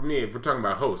like... Well, for me, if we're talking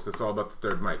about hosts, it's all about the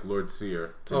third mic, Lord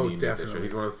Sear. To me, definitely.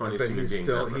 He's one of the funniest human beings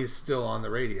ever. He's still on the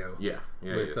radio. Yeah,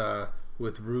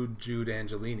 with Rude Jude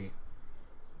Angelini.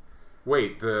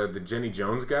 Wait, the Jenny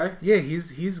Jones guy? Yeah,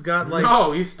 he's got like...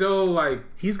 No, he's still like...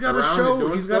 He's got a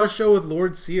show. He's got a show with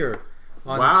Lord Sear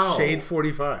on Shade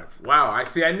 45. Wow,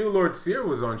 I knew Lord Sear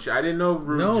was on Shade. I didn't know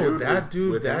Rude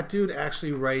Jude that dude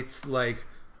actually writes like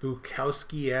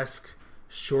Bukowski-esque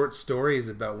short stories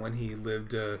about when he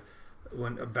lived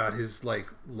about his like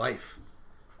life.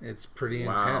 It's pretty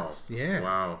intense. Yeah.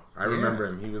 Wow. I remember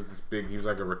him. He was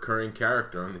like a recurring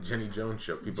character on the Jenny Jones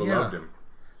show. People loved him.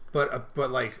 But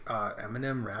like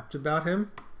Eminem rapped about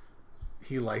him.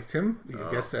 He liked him. I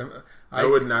guess I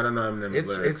don't know Eminem's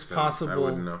lyrics. It's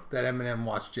possible that Eminem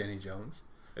watched Jenny Jones.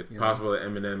 It's possible that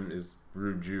Eminem is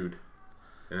Rude Jude,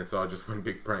 and it's all just one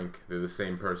big prank. They're the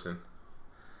same person.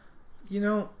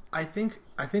 I think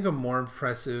a more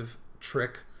impressive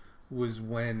trick was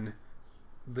when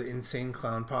the Insane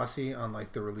Clown Posse, on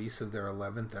like the release of their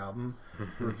 11th album,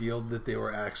 revealed that they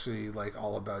were actually like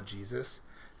all about Jesus,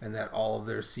 and that all of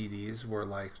their CDs were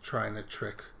like trying to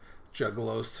trick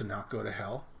juggalos to not go to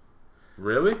hell.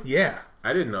 Really? Yeah.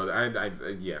 I didn't know that.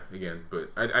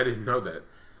 I didn't know that.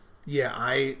 Yeah,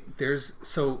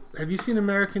 have you seen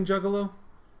American Juggalo?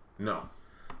 No.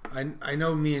 I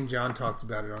know me and John talked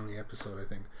about it on the episode, I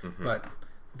think. But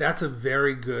that's a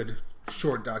very good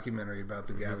short documentary about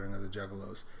the gathering of the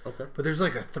Juggalos. Okay. But there's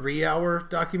like a 3-hour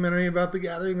documentary about the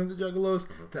gathering of the Juggalos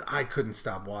that I couldn't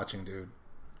stop watching, dude.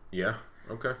 Yeah.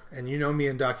 Okay. And you know me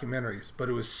in documentaries, but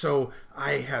it was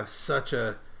I have such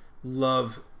a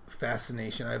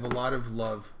fascination. I have a lot of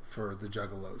love for the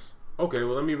Juggalos. Okay,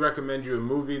 well, let me recommend you a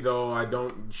movie,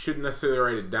 though shouldn't necessarily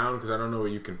write it down because I don't know where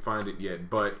you can find it yet.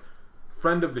 But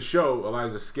friend of the show,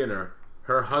 Eliza Skinner,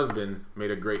 her husband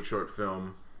made a great short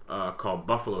film called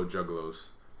Buffalo Juggalos.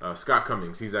 Scott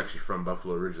Cummings, he's actually from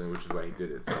Buffalo originally, which is why he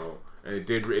did it. So and it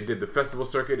did the festival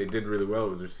circuit. It did really well. It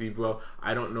was received well.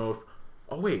 I don't know if.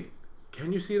 Oh wait,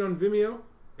 can you see it on Vimeo?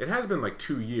 It has been like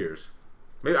 2 years.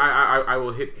 Maybe I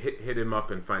will hit him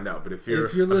up and find out. But if you're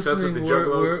listening, with the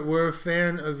Juggalos, we're a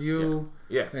fan of you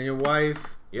and your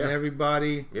wife and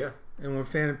everybody. Yeah. And we're a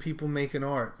fan of people making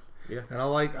art. Yeah. And I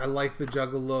like the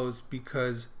Juggalos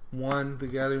because one, the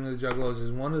Gathering of the Juggalos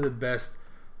is one of the best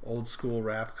old school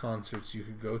rap concerts you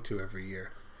could go to every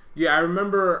year. Yeah, I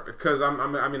remember because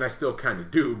I still kind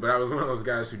of do, but I was one of those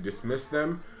guys who dismissed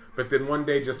them. But then one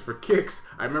day, just for kicks,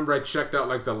 I remember I checked out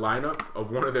like the lineup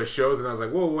of one of their shows, and I was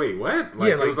like, "Whoa, wait, what?"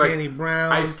 Like, it was Danny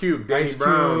Brown, Ice Cube, Danny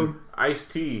Brown,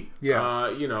 Ice-T,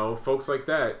 folks like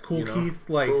that. Cool Keith,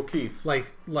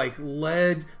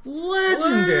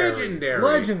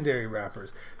 legendary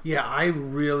rappers. Yeah,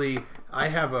 I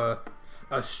have a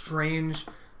strange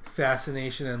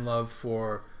fascination and love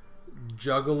for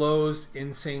Juggalos,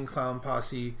 Insane Clown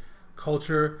Posse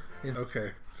culture.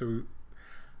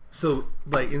 So,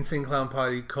 like, Insane Clown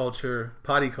Potty culture,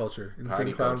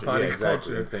 Insane Clown Potty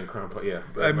culture. Insane Clown Potty,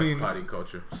 potty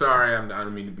culture. Sorry, I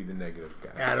don't mean to be the negative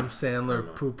guy. Adam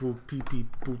Sandler, poo poo, pee pee,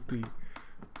 poo pee,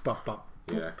 pop pop.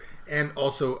 Yeah. And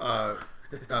also,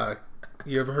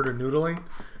 you ever heard of noodling?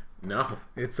 No.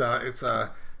 It's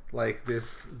like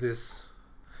this.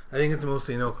 I think it's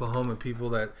mostly in Oklahoma. People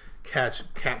that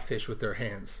catch catfish with their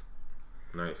hands.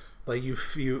 Nice. Like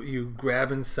you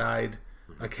grab inside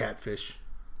a catfish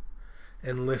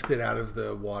and lift it out of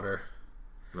the water.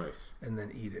 Nice. And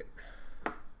then eat it.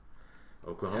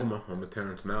 Oklahoma, home of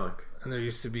Terrence Malick. And there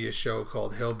used to be a show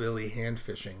called Hillbilly Hand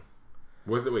Fishing.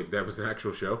 Was it? Wait, that was an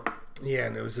actual show? Yeah,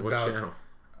 and it was what about channel?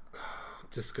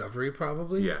 Discovery,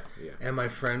 probably. Yeah. And my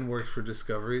friend worked for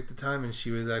Discovery at the time, and she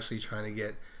was actually trying to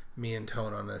get me and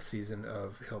Tone on a season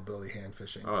of Hillbilly Hand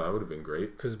Fishing. Oh, that would have been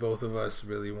great. Because both of us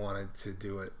really wanted to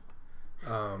do it.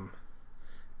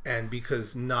 And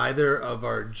because neither of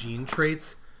our gene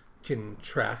traits can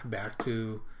track back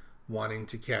to wanting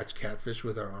to catch catfish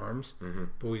with our arms,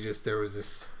 but there's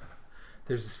this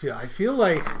feel. I feel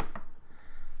like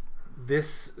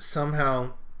this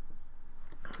somehow.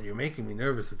 You're making me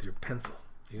nervous with your pencil.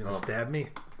 You gonna stab me?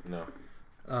 No.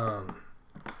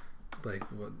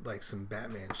 Like some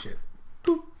Batman shit.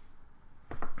 Boop.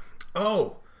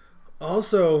 Oh,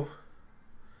 also,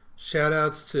 shout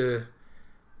outs to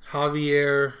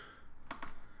Javier,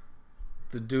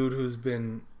 the dude who's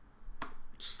been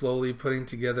slowly putting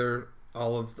together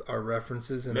all of our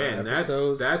references in our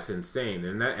episodes. That's insane,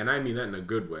 and I mean that in a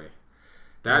good way.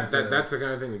 That's the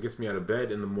kind of thing that gets me out of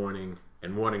bed in the morning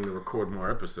and wanting to record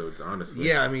more episodes. Honestly,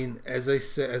 yeah. I mean, as I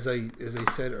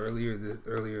said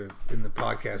earlier in the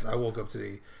podcast, I woke up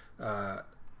today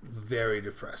very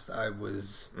depressed. I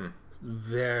was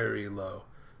very low,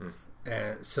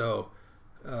 and so.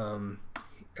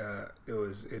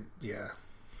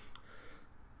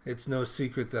 It's no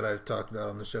secret that I've talked about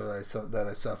on the show that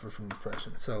I suffer from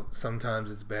depression. So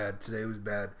sometimes it's bad. Today was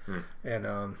bad, and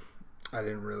I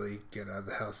didn't really get out of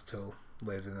the house till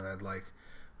later than I'd like.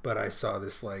 But I saw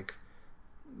this homeboy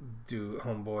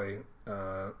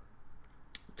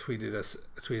tweeted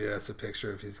us a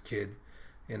picture of his kid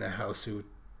in a Houseu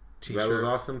t-shirt. That was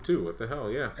awesome too. What the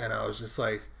hell, yeah. And I was just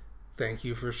like, thank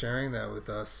you for sharing that with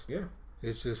us. Yeah.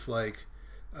 It's just like,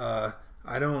 I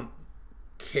don't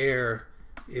care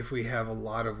if we have a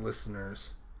lot of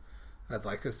listeners. I'd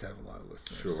like us to have a lot of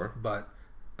listeners. Sure. But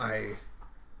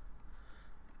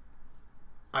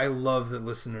I love that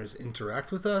listeners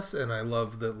interact with us, and I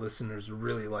love that listeners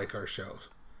really like our shows.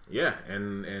 Yeah,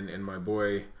 and my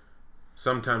boy,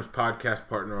 sometimes podcast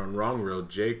partner on Wrong Reel,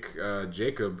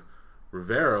 Jacob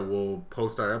Rivera, will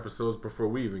post our episodes before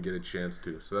we even get a chance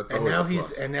to. So that's always a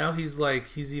plus. And now he's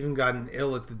even gotten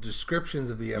ill at the descriptions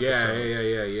of the episodes.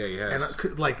 Yeah. He has.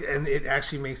 And it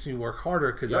actually makes me work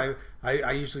harder because I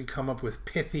usually come up with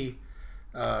pithy,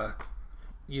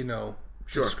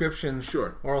 descriptions.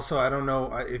 Sure. Or also, I don't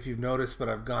know if you've noticed, but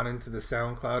I've gone into the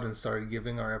SoundCloud and started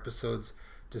giving our episodes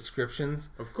descriptions.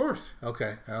 Of course.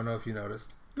 Okay, I don't know if you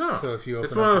noticed. No. So if you open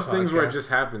it's one of those the things where it podcast- just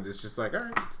happens. It's just like, all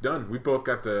right, it's done. We both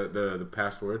got the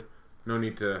password. No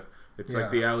need to. It's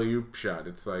like the alley-oop shot.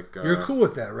 It's like you're cool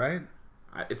with that, right?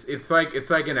 It's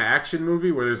like an action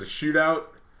movie where there's a shootout,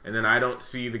 and then I don't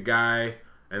see the guy,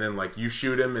 and then like you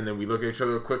shoot him, and then we look at each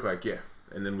other real quick, like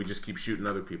and then we just keep shooting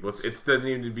other people. It doesn't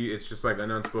need to be. It's just like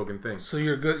an unspoken thing. So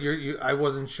you're good. I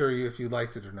wasn't sure if you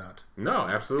liked it or not. No,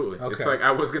 absolutely. Okay. It's like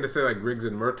I was gonna say like Griggs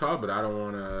and Murtaugh, but I don't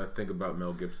want to think about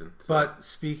Mel Gibson. So. But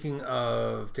speaking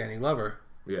of Danny Glover,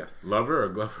 yes, Lover or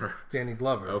Glover? Danny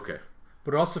Glover. Okay.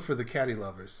 But also for the caddy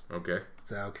lovers. Okay.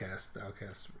 It's Outcast.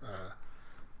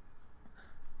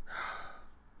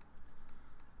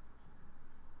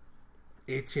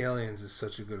 ATLiens is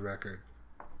such a good record.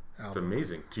 It's Album.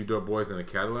 amazing. Two Dope Boys in a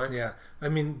Cadillac. Yeah, I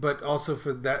mean, but also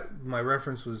for that, my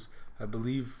reference was, I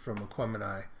believe, from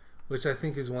Aquemini, which I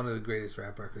think is one of the greatest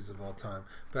rap records of all time.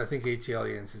 But I think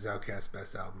ATLiens is Outkast's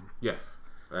best album. Yes,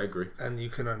 I agree. And you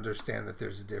can understand that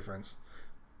there's a difference.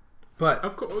 But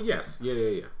of course, yes,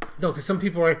 yeah. No, because some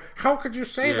people are like, how could you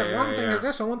say that one thing is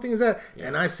this and one thing is that? Yeah.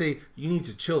 And I say, you need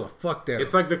to chill the fuck down.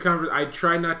 It's like I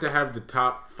try not to have the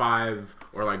top 5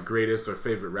 or like greatest or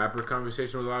favorite rapper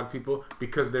conversation with a lot of people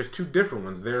because there's two different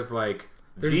ones. There's like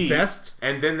there's best,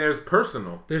 and then there's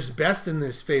personal. There's best and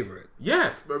there's favorite.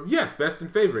 Yes, best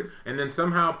and favorite. And then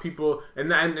somehow people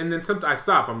and then I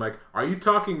stop. I'm like, are you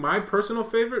talking my personal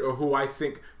favorite or who I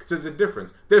think? Because there's a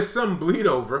difference. There's some bleed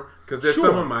over because there's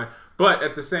some of my. But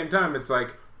at the same time, it's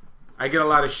like I get a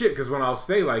lot of shit because when I'll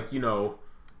say like, you know,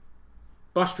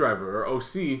 Bus Driver or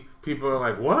OC, people are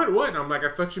like, what? And I'm like,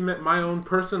 I thought you meant my own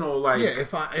personal like. Yeah,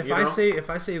 if I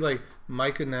say like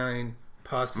Micah 9,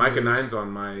 Pasta Micah News, 9's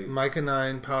on my Micah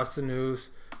 9, Pasta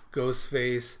News,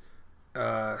 Ghostface,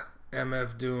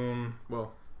 MF Doom,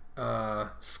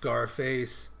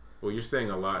 Scarface. Well, you're saying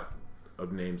a lot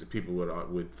of names that people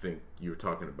would think you were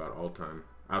talking about all time.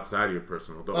 Outside of your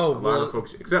personal, though, a lot of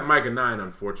folks, except Micah 9,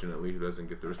 unfortunately, who doesn't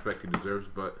get the respect he deserves.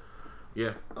 But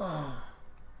yeah,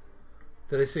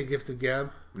 did I say Gift of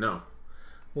Gab? No.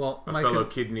 Well, a fellow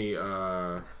kidney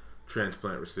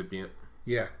transplant recipient.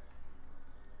 Yeah.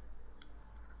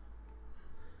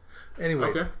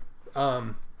 Anyways, okay.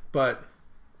 But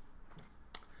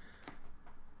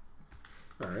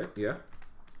all right, yeah.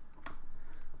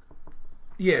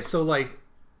 Yeah, so like,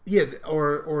 yeah,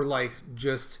 or like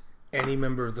just any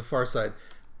member of the Far Side.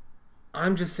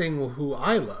 I'm just saying who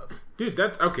I love. Dude,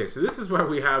 that's okay. So this is why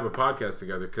we have a podcast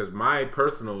together, because my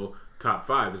personal top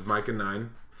 5 is Micah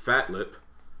 9, Fat Lip.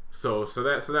 So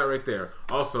that right there.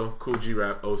 Also, Cool G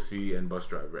Rap, OC, and Bus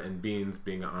Driver, and Beans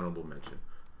being an honorable mention.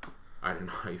 I don't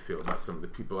know how you feel about some of the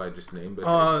people I just named, but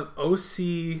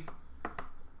OC.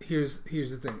 Here's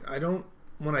the thing.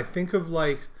 When I think of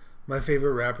like my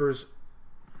favorite rappers,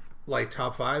 like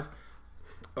top 5.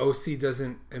 OC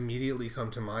doesn't immediately come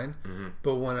to mind,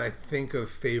 but when I think of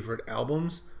favorite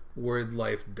albums, Word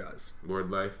Life does.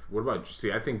 Word Life. What about?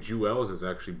 See, I think Jewel's is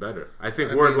actually better. I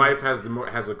think Word Life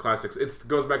has a classics. It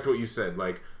goes back to what you said,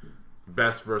 like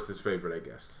best versus favorite, I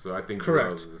guess. So I think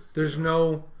correct. Jewel's is, There's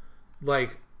no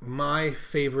like my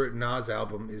favorite Nas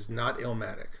album is not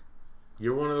Illmatic.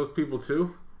 You're one of those people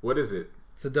too. What is it?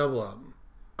 It's a double album.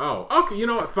 Oh, okay. You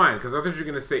know what? Fine, because I thought you were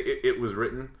gonna say it was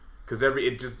written. Because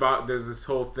there's this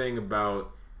whole thing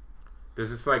about there's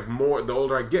this like more the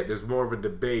older I get, there's more of a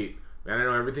debate, and I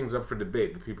know everything's up for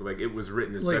debate. The people like it was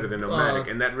written is better than Illmatic,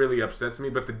 and that really upsets me.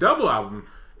 But the double album,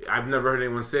 I've never heard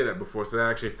anyone say that before, so that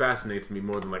actually fascinates me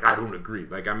more than like I don't agree.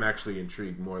 Like I'm actually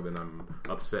intrigued more than I'm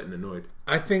upset and annoyed.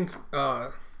 I think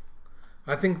the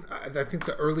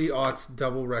early aughts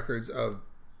double records of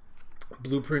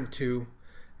Blueprint 2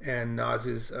 and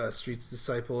Nas's Streets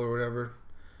Disciple or whatever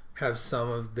have some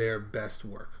of their best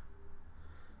work.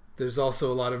 There's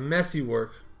also a lot of messy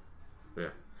work. Yeah.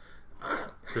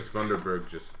 Chris Funderburg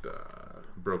just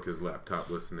broke his laptop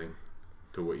listening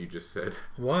to what you just said.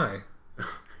 Why?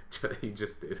 He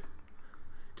just did.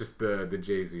 Just the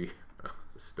Jay-Z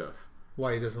stuff.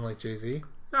 Why, he doesn't like Jay-Z?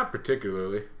 Not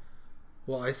particularly.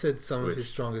 Well, I said some of his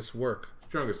strongest work.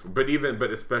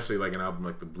 But especially like an album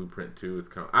like the Blueprint 2, it's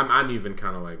kind of I'm even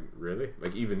kind of like, really?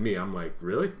 Like even me, I'm like,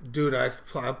 really? Dude,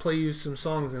 I'll play you some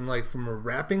songs, and like from a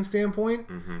rapping standpoint,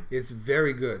 it's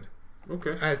very good.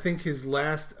 Okay. I think his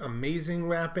last amazing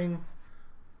rapping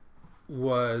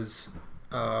was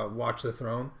Watch the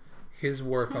Throne. His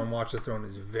work on Watch the Throne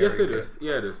is very good. Yes, it is.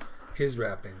 Yeah, it is. His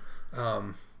rapping.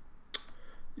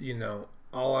 You know,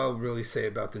 all I'll really say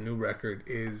about the new record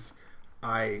is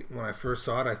when I first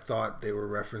saw it, I thought they were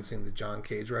referencing the John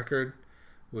Cage record,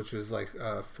 which was like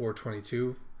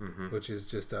 422, which is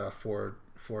just 4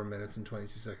 minutes and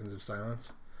 22 seconds of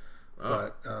silence.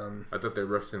 Oh. But I thought they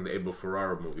were referencing the Abel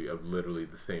Ferrara movie of literally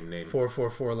the same name.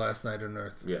 444 Last Night on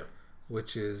Earth. Yeah.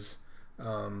 Which is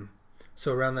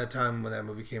so around that time when that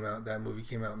movie came out,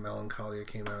 Melancholia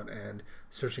came out, and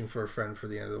Searching for a Friend for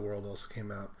the End of the World also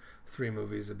came out. 3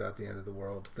 movies about the end of the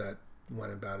world that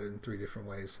went about it in 3 different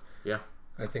ways. Yeah.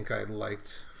 I think I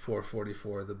liked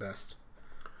 444 the best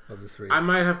of the 3. I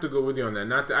might have to go with you on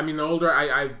that. The older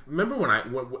I remember when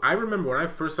I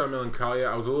first saw Melancholia,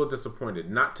 I was a little disappointed.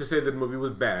 Not to say that the movie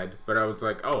was bad, but I was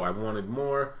like, oh, I wanted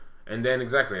more. And then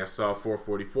exactly, I saw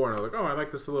 444, and I was like, oh, I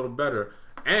like this a little better.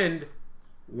 And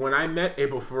when I met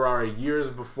Abel Ferrara years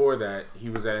before that, he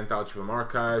was at Anthology Film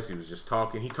Archives. He was just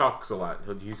talking. He talks a lot.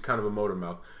 He's kind of a motor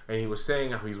mouth. And he was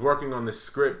saying how he's working on this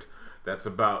script that's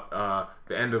about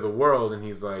the end of the world, and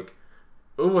he's like,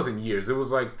 it wasn't years, it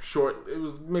was like short, it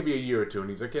was maybe a year or two, and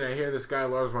he's like, I hear this guy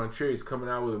Lars von Trier is coming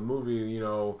out with a movie,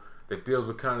 that deals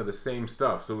with kind of the same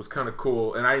stuff, so it was kind of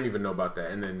cool, and I didn't even know about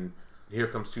that, and then here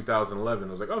comes 2011,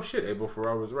 I was like, oh shit, Abel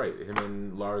Ferrara was right, him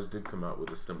and Lars did come out with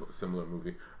a similar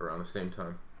movie around the same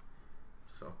time,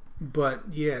 so. But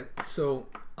yeah, so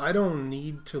I don't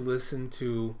need to listen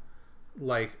to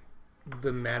like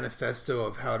the manifesto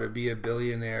of how to be a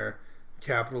billionaire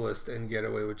capitalist and get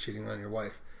away with cheating on your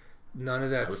wife. None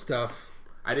of that stuff.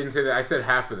 I didn't say that. I said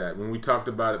half of that. When we talked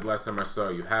about it last time I saw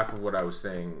you, half of what I was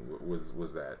saying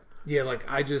was that. Yeah, like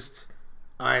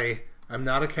I'm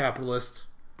not a capitalist.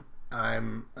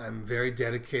 I'm very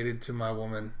dedicated to my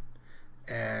woman,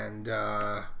 and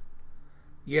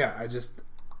yeah, I just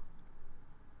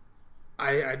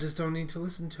don't need to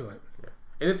listen to it. Yeah.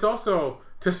 And it's also,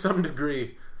 to some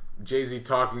degree, Jay-Z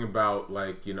talking about,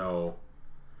 like,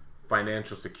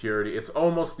 financial security. It's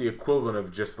almost the equivalent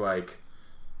of just, like,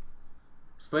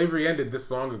 slavery ended this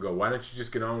long ago. Why don't you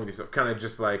just get on with yourself? Kind of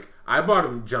just like, I bought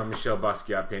a Jean-Michel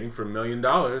Basquiat painting for $1 million,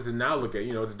 and now look at,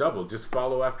 it's double. Just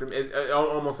follow after him.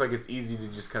 Almost like it's easy to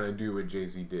just kind of do what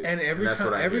Jay-Z did. And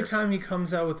every time he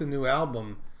comes out with a new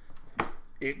album,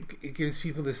 it gives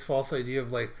people this false idea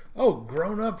of like, oh,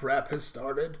 grown-up rap has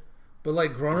started. But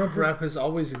like, grown-up rap has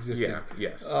always existed.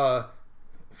 Yeah, yes.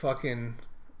 Fucking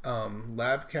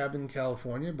Lab Cabin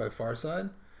California by Pharcyde.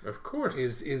 Of course.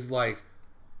 Is like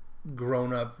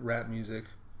grown-up rap music.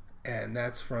 And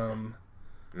that's from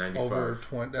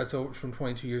 95. That's over from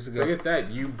 22 years ago. Forget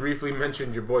that. You briefly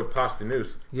mentioned your boy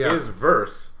Posdnuos. Yeah. His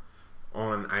verse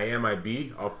on I Am I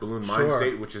Be off Balloon Mind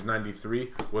State, which is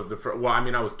 93, was the first. Well, I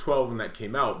mean, I was 12 when that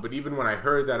came out, but even when I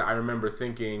heard that, I remember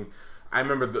thinking,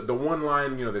 the one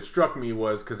line, that struck me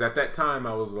was, because at that time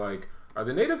I was like, are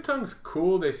the native tongues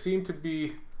cool? They seem to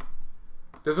be,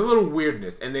 there's a little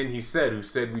weirdness. And then who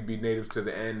said we'd be natives to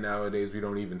the end, nowadays we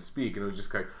don't even speak. And it was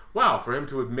just like, wow, for him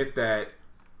to admit that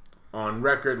on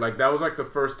record, like, that was like the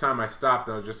first time I stopped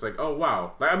and I was just like, oh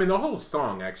wow. Like, I mean, the whole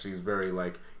song actually is very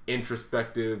like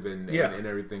introspective and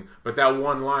everything, but that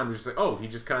one line was just like, oh, he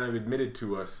just kind of admitted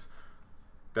to us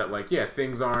that, like, yeah,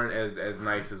 things aren't as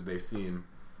nice as they seem.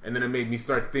 And then it made me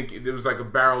start thinking, it was like a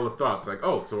barrel of thoughts, like,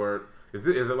 oh, so is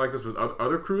it like this with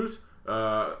other crews?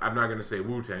 I'm not going to say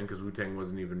Wu-Tang, because Wu-Tang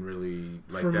wasn't even really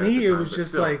like for that me at the time, it was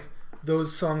just still. like,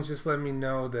 those songs just let me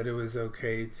know that it was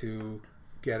okay to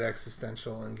get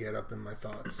existential and get up in my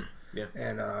thoughts. Yeah.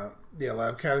 And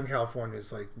Lab Cabin California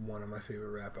is like one of my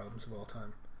favorite rap albums of all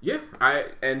time. Yeah,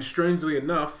 and strangely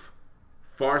enough,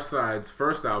 Pharcyde's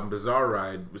first album, Bizarre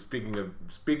Ride, was speaking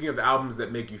of albums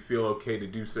that make you feel okay to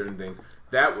do certain things.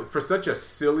 That, for such a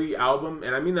silly album,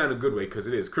 and I mean that in a good way, because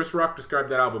it is. Chris Rock described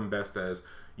that album best as,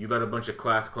 you let a bunch of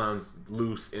class clowns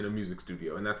loose in a music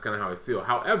studio, and that's kind of how I feel.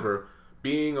 However,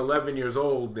 being 11 years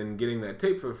old and getting that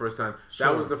tape for the first time,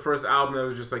 that was the first album that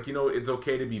was just like, it's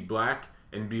okay to be black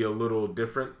and be a little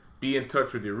different. Be in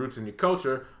touch with your roots and your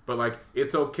culture, but like,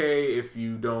 it's okay if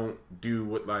you don't do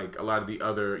what like a lot of the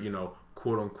other,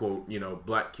 quote unquote,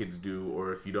 black kids do,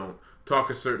 or if you don't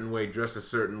talk a certain way, dress a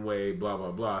certain way, blah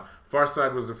blah blah.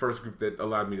 Pharcyde was the first group that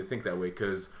allowed me to think that way,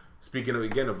 because speaking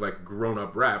of like grown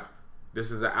up rap,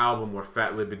 this is an album where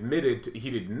Fat Lip admitted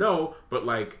he didn't know, but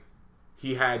like,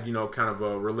 he had, kind of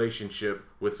a relationship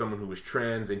with someone who was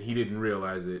trans, and he didn't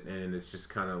realize it, and it's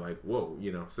just kind of like, whoa,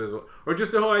 or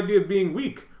just the whole idea of being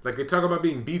weak. Like, they talk about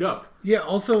being beat up. Yeah,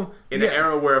 also... In an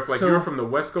era where, if, like, you're from the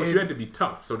West Coast, you had to be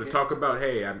tough. So to talk about,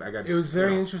 hey, I got... It was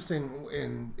very interesting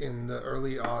in the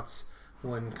early aughts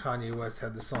when Kanye West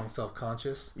had the song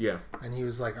Self-Conscious. Yeah. And he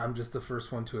was like, I'm just the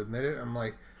first one to admit it. I'm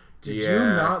like, did you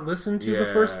not listen to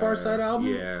the first Pharcyde album?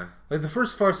 Yeah. Like, the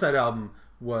first Pharcyde album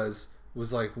was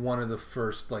like one of the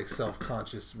first like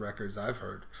self-conscious records I've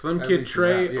heard. Slim Kid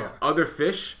Trey, Other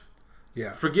Fish.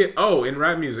 Yeah. Forget, in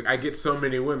rap music, I get so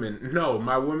many women. No,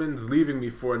 my woman's leaving me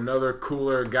for another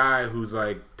cooler guy who's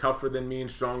like tougher than me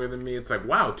and stronger than me. It's like,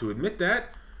 wow, to admit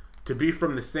that, to be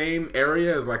from the same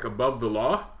area as like above the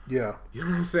law. Yeah. You know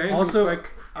what I'm saying? Also,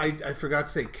 like, I forgot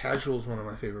to say, Casual's one of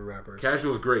my favorite rappers.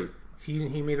 Casual's great.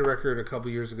 He made a record a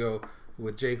couple years ago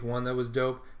with Jake One that was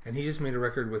dope, and he just made a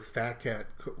record with Fat Cat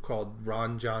called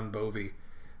Ron John Bovey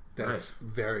that's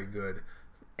very good.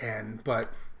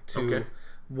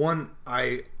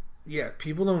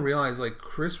 People don't realize, like,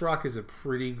 Chris Rock is a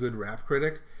pretty good rap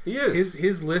critic. He is.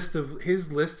 His list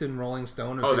in Rolling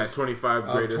Stone of that 25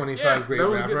 greatest 25 great rap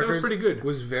records, that was pretty good.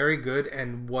 Was very good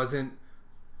and wasn't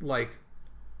like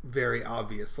very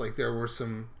obvious. Like, there were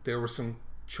some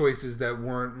choices that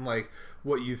weren't like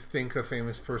what you think a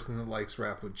famous person that likes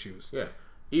rap would choose. Yeah.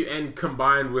 And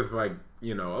combined with like,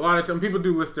 you know, a lot of times people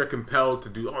do list they're compelled to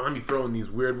do. Oh, let me throw in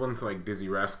these weird ones like Dizzy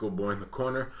Rascal Boy in the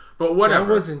Corner. But whatever.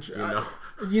 That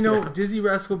wasn't. Dizzy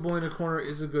Rascal Boy in the Corner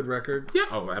is a good record. Yeah.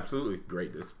 Oh, absolutely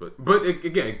greatness. But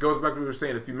again, it goes back to what we were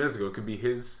saying a few minutes ago. It could be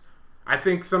his. I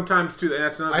think sometimes too. And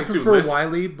that's another thing too. I prefer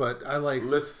Wiley, but I like.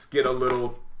 Let's get a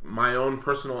little my own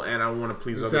personal, and I want to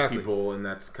please other people, and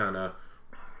that's kind of.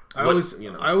 I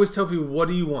always tell people, what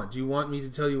do you want? Do you want me to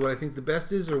tell you what I think the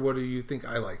best is, or what do you think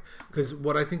I like? Because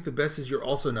what I think the best is, you're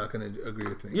also not going to agree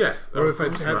with me. Yes, or if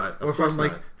I'm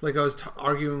like I was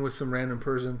arguing with some random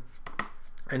person,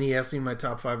 and he asked me my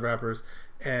top 5 rappers,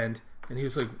 and he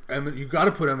was like, "You got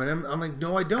to put Eminem." I'm like,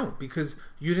 "No, I don't," because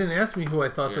you didn't ask me who I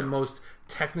thought the most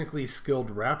technically skilled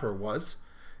rapper was.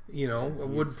 You know, I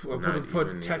would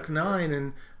put Tech Nine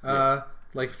and.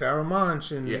 Like Pharoah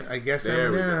Monch and I guess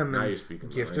Eminem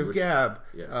and Gift of Gab.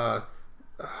 Yeah.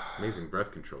 Amazing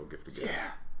breath control, Gift of Gab.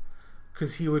 Yeah.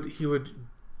 Because he would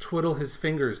twiddle his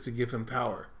fingers to give him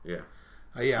power. Yeah.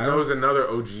 That was another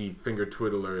OG finger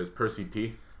twiddler is Percy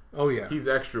P. Oh yeah. He's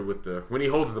extra with when he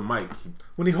holds the mic.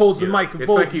 It folds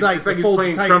tight. It's like he's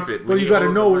playing trumpet. But you got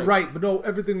to know it right. But no,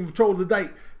 everything control the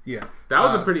tight. Yeah. That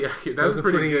was a pretty good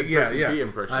Percy P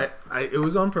impression. It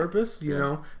was on purpose, you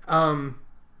know.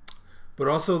 But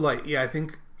also, I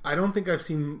don't think I've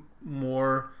seen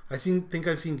more. Think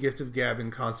I've seen Gift of Gab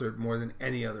in concert more than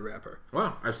any other rapper.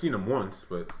 Wow, I've seen him once,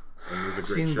 but it was a great show. I've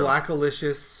seen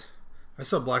Blackalicious. I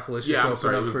saw Blackalicious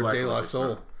open up for De La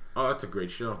Soul. Oh, that's a great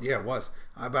show. Yeah, it was.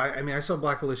 I saw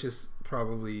Blackalicious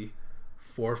probably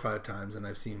 4 or 5 times, and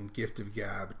I've seen Gift of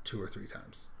Gab 2 or 3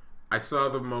 times. I saw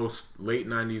the most late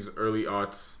 90s, early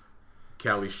aughts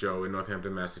Cali show in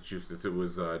Northampton, Massachusetts. It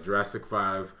was Jurassic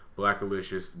 5,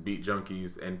 Blackalicious, Beat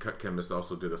Junkies, and Cut Chemist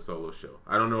also did a solo show.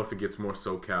 I don't know if it gets more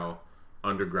SoCal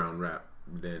underground rap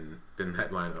than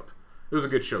that lineup. It was a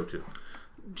good show too.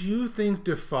 Do you think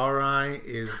Defari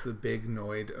is the big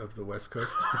Noid of the West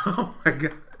Coast? Oh my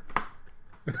god.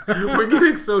 We're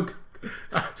getting so...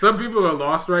 Some people are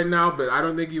lost right now, but I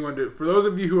don't think you For those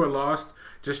of you who are lost,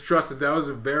 just trust that was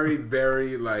a very,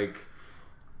 very,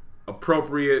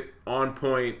 appropriate,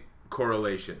 on-point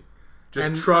correlation.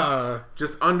 Just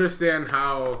just understand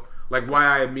how, why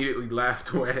I immediately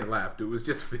laughed the way I laughed. It was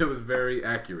very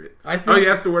accurate.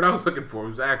 That's the word I was looking for.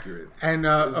 It was accurate. And,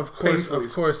 of course,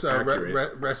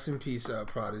 rest in peace,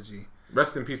 Prodigy.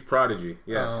 Rest in peace, Prodigy,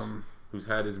 yes. Who's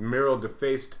had his mural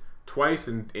defaced twice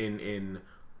in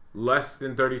less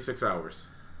than 36 hours.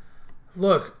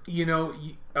 Look,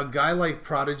 a guy like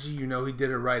Prodigy, he did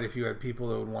it right if you had people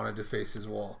that would want to deface his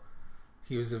wall.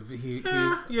 He was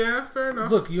fair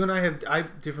enough. Look, you and I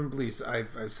have different beliefs.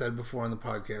 I've said before on the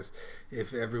podcast,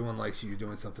 if everyone likes you, you're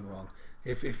doing something wrong.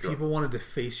 If people want to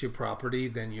deface your property,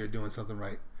 then you're doing something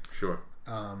right. Sure.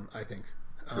 I think.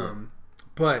 Sure.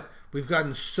 But we've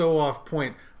gotten so off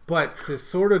point. But to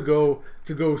sort of go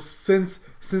since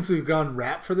we've gone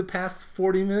rap for the past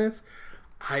 40 minutes,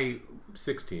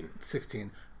 16.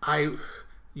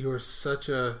 You're such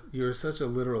a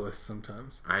literalist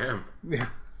sometimes. I am. Yeah.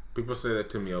 People say that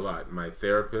to me a lot. My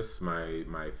therapist,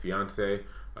 my fiance,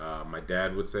 my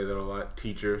dad would say that a lot.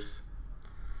 Teachers,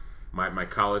 my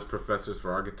college professors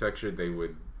for architecture, they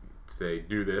would say,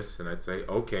 "Do this," and I'd say,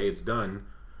 "Okay, it's done."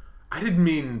 I didn't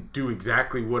mean do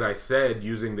exactly what I said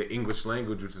using the English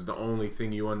language, which is the only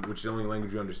which is the only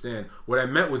language you understand. What I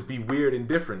meant was be weird and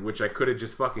different, which I could have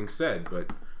just fucking said,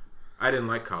 but I didn't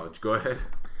like college. Go ahead.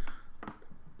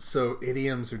 So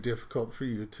idioms are difficult for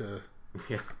you to...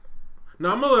 Yeah.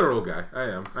 No, I'm a literal guy. I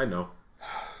am. I know.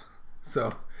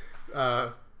 So,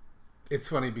 it's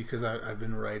funny because I've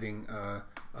been writing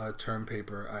a term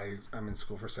paper. I'm in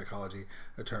school for psychology.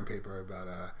 A term paper about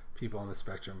people on the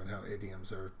spectrum and how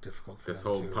idioms are difficult for them. This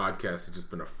whole podcast has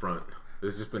just been a front.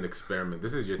 This has just been an experiment.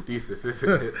 This is your thesis,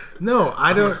 isn't it? No,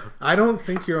 I don't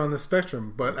think you're on the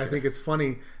spectrum, but okay. I think it's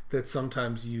funny that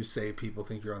sometimes you say people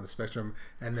think you're on the spectrum,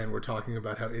 and then we're talking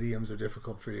about how idioms are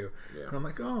difficult for you. Yeah. And I'm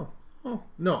like, oh,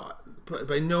 no.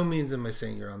 By no means am I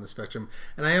saying you're on the spectrum.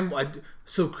 And I am.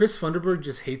 So Chris Funderburg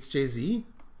just hates Jay-Z?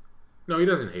 No, he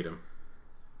doesn't hate him.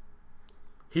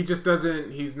 He just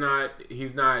doesn't. He's not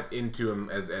into him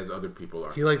as other people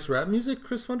are. He likes rap music,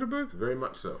 Chris Funderburg? Very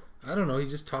much so. I don't know. He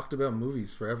just talked about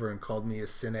movies forever and called me a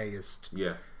cineast.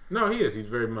 Yeah. No, he is. He's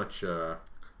very much a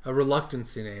reluctant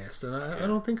cineast, and I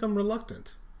don't think I'm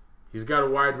reluctant. He's got a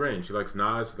wide range. He likes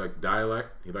Nas. He likes Dialect.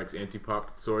 He likes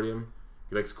Anti-Pop Consortium.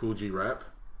 He likes Cool G Rap.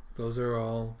 Those are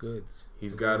all goods.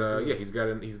 He's got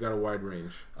a wide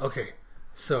range. Okay,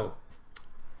 so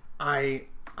I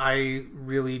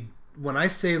really, when I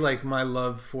say like my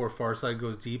love for Pharcyde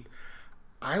goes deep,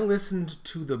 I listened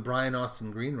to the Brian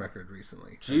Austin Green record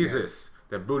recently. Jesus,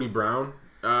 that Booty Brown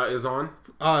is on.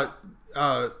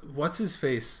 What's his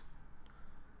face?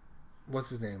 What's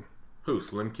his name? Who?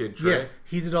 Slim Kid Trey? Yeah,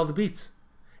 he did all the beats.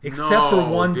 Except for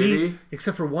one beat. He?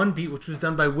 Except for one beat, which was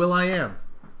done by will.i.am.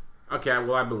 Okay,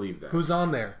 well, I believe that. Who's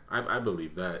on there? I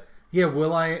believe that.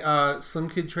 Yeah, Slim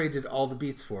Kid Trey did all the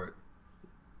beats for it.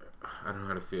 I don't know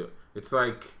how to feel. It's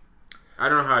like, I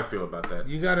don't know how I feel about that.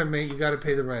 You gotta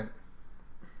pay the rent.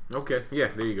 Okay, yeah,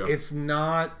 there you go. It's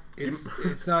not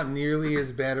nearly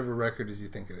as bad of a record as you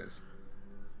think it is.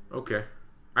 Okay.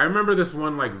 I remember this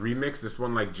one like remix, this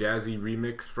one like jazzy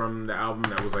remix from the album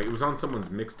that was like, it was on someone's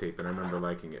mixtape and I remember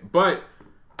liking it. But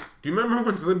do you remember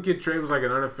when Slim Kid Trey was like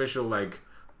an unofficial like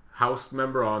house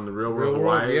member on the Real World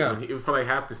Hawaii? Yeah. It was for like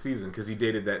half the season because he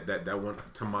dated that one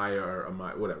Tamaya or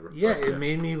Amaya, whatever. Yeah, it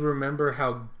made me remember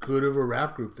how good of a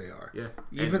rap group they are. Yeah.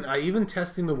 Even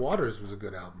Testing the Waters was a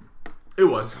good album. It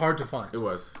was. It's hard to find. It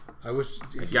was. I wish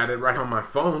I got it right on my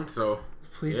phone, so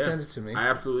please send it to me. I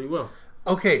absolutely will.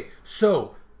 Okay,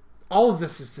 so all of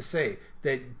this is to say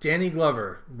that Danny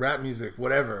Glover, rap music,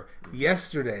 whatever,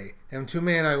 yesterday,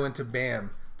 Mtume and I went to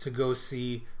BAM to go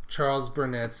see Charles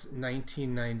Burnett's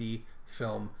 1990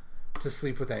 film, To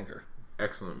Sleep with Anger.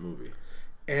 Excellent movie.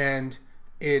 And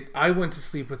I went to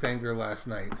sleep with anger last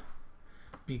night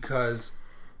because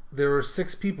there were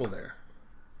 6 people there.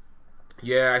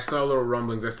 Yeah, I saw little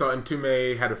rumblings. I saw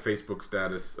Mtume had a Facebook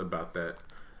status about that.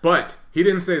 But he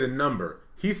didn't say the number.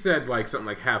 He said like something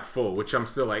like half full, which I'm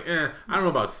still like, I don't know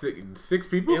about six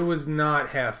people. It was not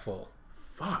half full.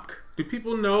 Fuck. Do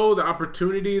people know the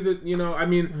opportunity that, I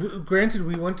mean... Granted,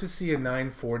 we went to see a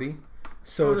 9:40,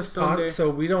 so it's so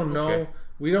we don't know. Okay.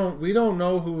 We don't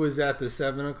know who was at the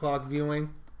 7:00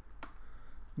 viewing.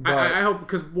 But I hope,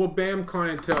 because BAM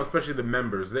clientele, especially the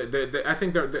members, they I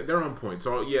think they're on point.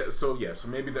 So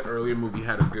maybe the earlier movie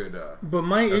had a good. But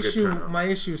my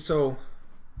issue, so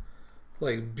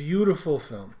like beautiful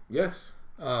film. Yes.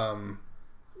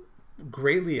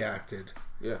 Greatly acted.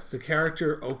 Yes. The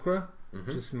character Okra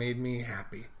just made me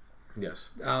happy. Yes.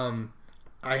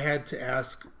 I had to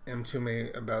ask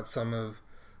Mtume about some of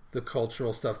the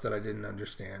cultural stuff that I didn't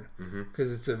understand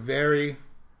because it's a very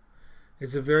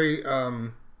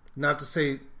not to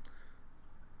say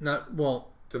not well.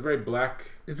 It's a very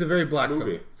black. It's a very black movie.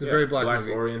 film. It's a very black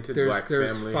movie. Oriented. There's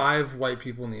family. 5 white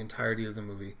people in the entirety of the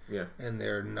movie. Yeah. And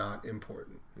they're not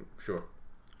important. Sure.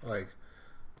 Like,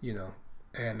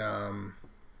 and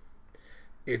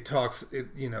it talks. It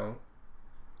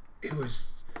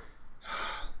was.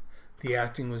 The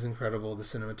acting was incredible. The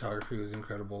cinematography was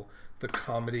incredible. The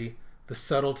comedy, the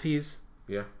subtleties.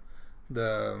 Yeah.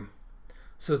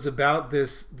 So it's about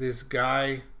this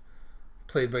guy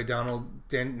played by Danny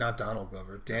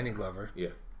Glover. Yeah.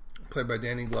 Played by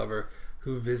Danny Glover,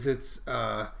 who visits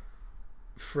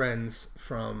friends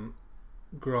from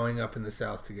growing up in the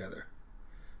South together.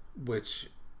 Which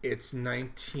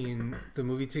the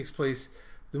movie takes place.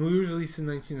 The movie was released in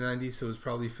 1990, so it was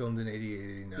probably filmed in 88,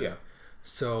 89. Yeah.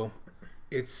 So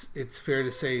it's fair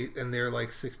to say, and they're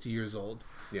like 60 years old.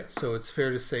 Yeah. So it's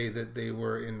fair to say that they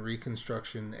were in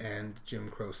Reconstruction and Jim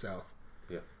Crow South.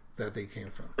 Yeah. That they came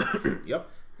from. Yep.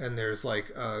 And there's like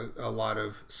a lot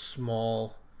of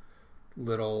small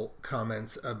little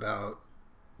comments about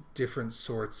different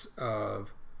sorts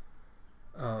of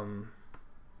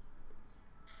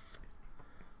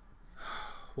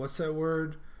what's that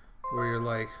word? Where you're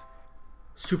like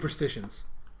superstitions.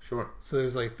 Sure. So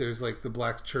there's like the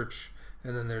black church,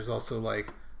 and then there's also like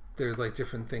there's like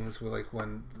different things where like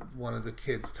when one of the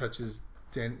kids touches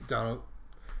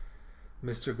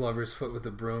Mr. Glover's foot with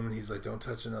the broom, and he's like, "Don't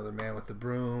touch another man with the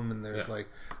broom." And there's like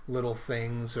little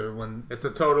things, or when it's a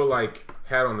total like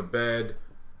hat on the bed,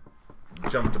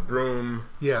 jump the broom,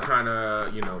 kind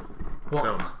of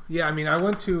film. Yeah, I mean, I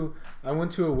went to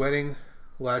a wedding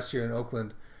last year in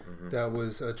Oakland that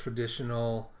was a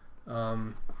traditional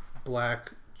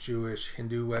black Jewish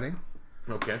Hindu wedding.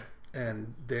 Okay.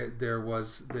 And there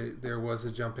was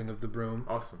a jumping of the broom.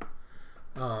 Awesome.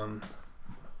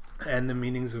 And the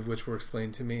meanings of which were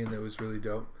explained to me, and it was really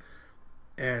dope.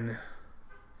 And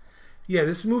yeah,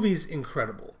 this movie is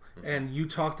incredible. And you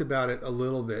talked about it a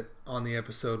little bit on the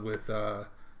episode with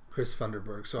Chris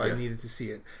Funderburg, so I needed to see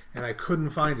it, and I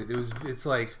couldn't find it. It's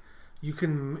like you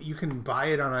can buy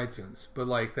it on iTunes, but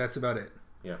like that's about it.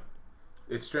 Yeah,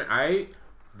 it's strange.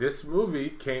 This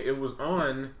movie it was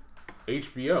on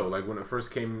HBO, like when it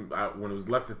first came out, when it was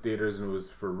left at theaters and it was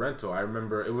for rental. I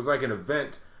remember it was like an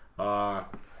event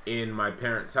in my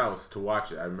parents' house to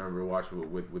watch it. I remember watching it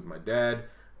with my dad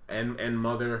and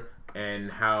mother,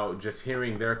 and how just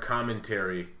hearing their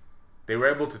commentary, they were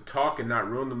able to talk and not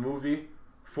ruin the movie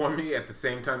for me at the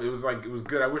same time. It was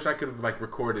good. I wish I could have like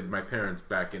recorded my parents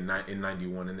back in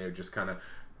 '91, and they're just kind of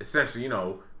essentially,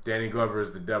 Danny Glover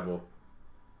is the devil,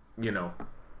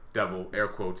 devil air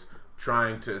quotes,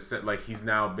 trying to set like he's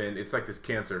now been. It's like this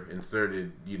cancer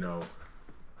inserted,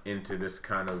 into this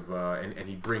kind of and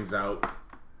he brings out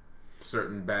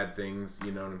certain bad things.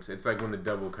 You know what I'm saying? It's like when the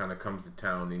devil kind of comes to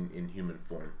town in human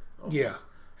form. Almost. Yeah.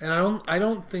 And I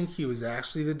don't think he was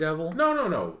actually the devil.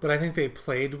 No. But I think they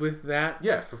played with that.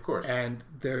 Yes, of course. And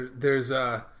there's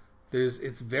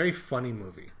it's a very funny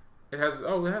movie. It has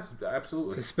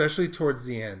absolutely, especially towards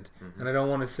the end. Mm-hmm. And I don't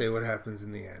want to say what happens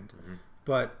in the end. Mm-hmm.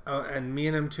 But and me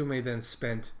and Mtume then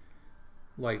spent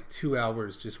like 2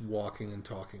 hours just walking and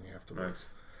talking afterwards.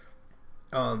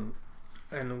 Right.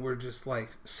 And we're just like,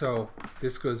 so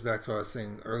this goes back to what I was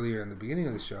saying earlier in the beginning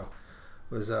of the show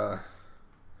was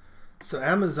so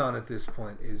Amazon at this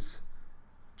point is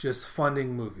just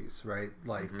funding movies, right?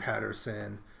 Like mm-hmm.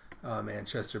 Patterson,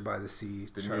 Manchester by the Sea,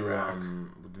 the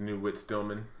new Whit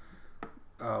Stillman,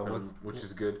 which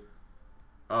is good.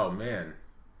 Oh man,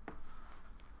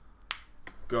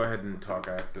 go ahead and talk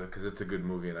after because it's a good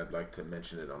movie and I'd like to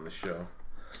mention it on the show.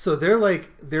 So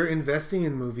they're investing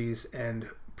in movies and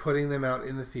putting them out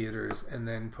in the theaters and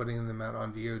then putting them out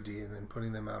on VOD and then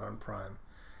putting them out on Prime.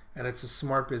 And it's a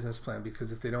smart business plan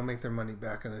because if they don't make their money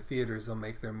back in the theaters, they'll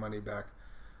make their money back.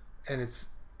 And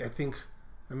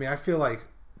I feel like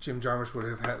Jim Jarmusch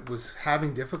was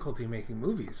having difficulty making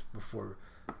movies before,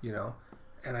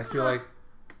 and I feel like...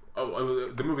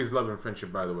 the movie's Love and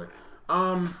Friendship, by the way.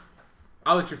 I'll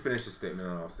let you finish the statement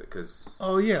and I'll say, because...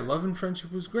 Oh, yeah, Love and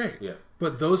Friendship was great. Yeah.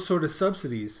 But those sort of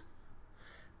subsidies...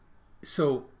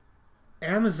 So,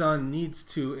 Amazon needs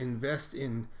to invest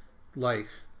in, like...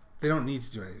 They don't need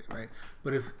to do anything, right?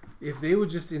 But if they would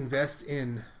just invest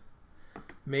in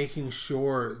making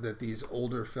sure that these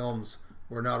older films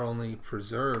were not only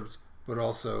preserved, but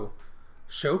also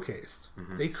showcased,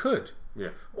 mm-hmm. they could. Yeah.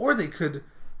 Or they could...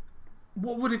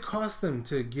 What would it cost them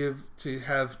to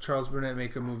have Charles Burnett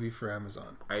make a movie for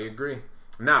Amazon? I agree.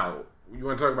 Now, you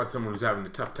want to talk about someone who's having a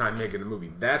tough time making a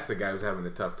movie. That's a guy who's having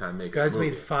a tough time making a movie. Guy's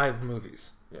made 5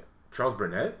 movies. Yeah. Charles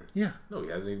Burnett? Yeah. No, he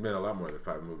hasn't. He's made a lot more than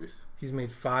 5 movies. He's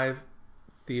made 5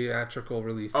 theatrical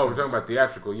release films. We're talking about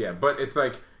theatrical, yeah. But it's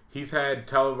like he's had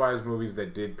televised movies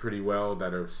that did pretty well,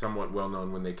 that are somewhat well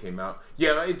known when they came out.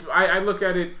 Yeah, I look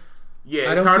at it.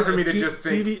 Yeah, it's hard for me to just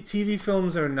think. TV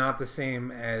films are not the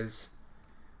same as.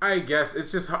 I guess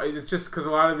it's just because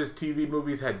a lot of his TV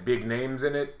movies had big names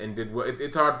in it and did well.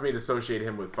 It's hard for me to associate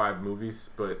him with 5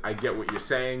 movies, but I get what you're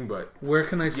saying. But where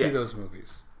can I see those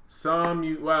movies?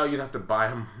 You'd have to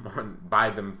buy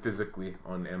them physically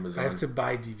on Amazon. I have to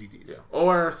buy DVDs, yeah.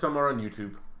 Or somewhere on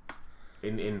YouTube,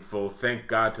 in full. Thank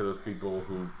God to those people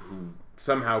who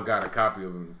somehow got a copy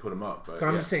of them and put them up. But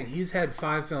I'm just saying he's had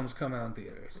 5 films come out in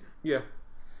theaters. Yeah,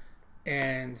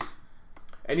 and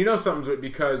something's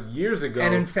because years ago,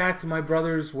 and in fact, my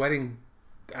brother's wedding,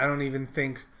 I don't even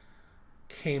think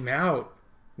came out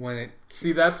when it.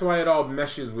 See, that's why it all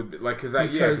meshes with because I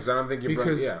don't think your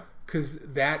brother. Because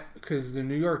the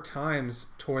New York Times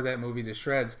tore that movie to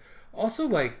shreds. Also,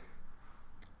 like,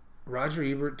 Roger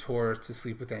Ebert tore To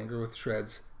Sleep with Anger with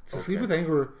shreds. To Sleep with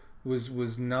Anger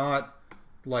was not,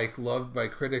 like, loved by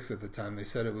critics at the time. They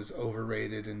said it was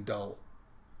overrated and dull.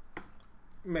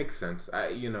 Makes sense. What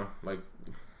are you going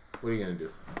to do?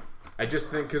 I just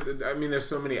think, because, there's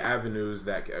so many avenues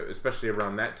that, especially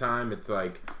around that time, it's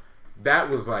like, that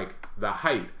was, like, the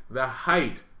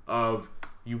height of...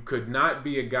 You could not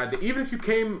be a goddamn... Even if you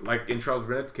came, like in Charles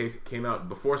Burnett's case, came out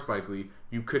before Spike Lee,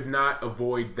 you could not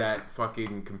avoid that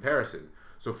fucking comparison.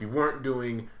 So if you weren't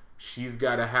doing She's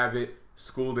Gotta Have It,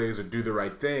 School Days, or Do the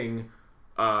Right Thing,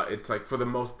 it's like, for the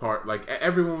most part, like,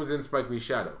 everyone was in Spike Lee's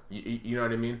shadow. You know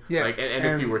what I mean? Yeah. Like, and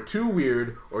if you were too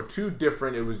weird or too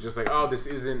different, it was just like, oh,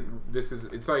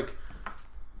 it's like...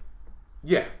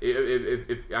 Yeah,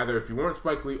 if either if you weren't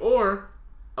Spike Lee or,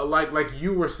 like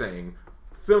you were saying...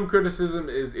 Film criticism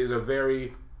is a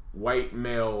very white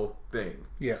male thing.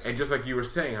 Yes. And just like you were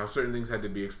saying, how certain things had to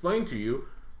be explained to you,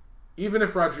 even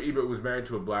if Roger Ebert was married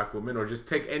to a black woman, or just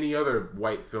take any other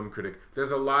white film critic,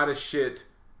 there's a lot of shit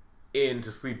in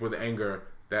To Sleep with Anger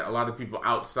that a lot of people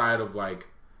outside of, like,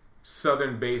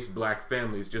 southern-based black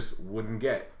families just wouldn't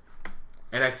get.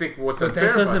 And I think what's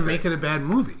unfair about that doesn't make it a bad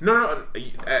movie. No.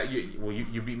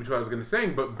 You beat me to what I was going to say,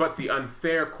 but the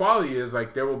unfair quality is,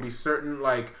 like, there will be certain,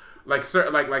 like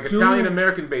Italian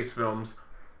American based films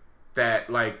that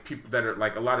like people that are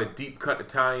like a lot of deep cut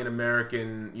Italian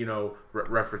American, you know,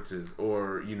 references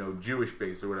or, you know, Jewish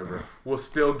based or whatever will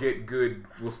still get good.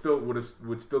 Would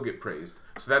still get praised.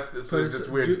 So it's this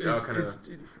weird kind of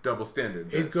double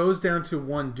standard. It goes down to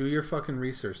one: do your fucking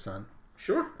research, son.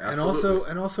 Sure, absolutely.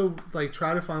 And also like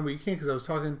try to find what you can, because I was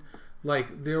talking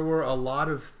like there were a lot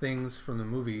of things from the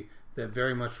movie that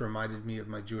very much reminded me of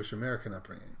my Jewish American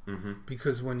upbringing. Mm-hmm.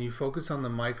 Because when you focus on the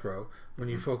micro, when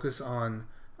you focus on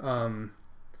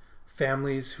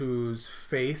families whose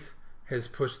faith has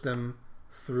pushed them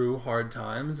through hard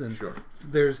times, and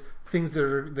there's things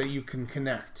that you can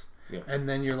connect, and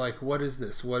then you're like, what is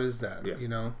this? What is that? You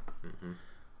know. Mm-hmm.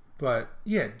 But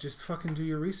yeah, just fucking do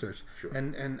your research. Sure.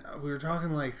 And we were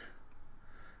talking like,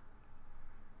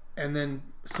 and then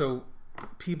so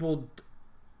people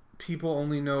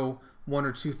only know one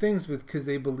or two things because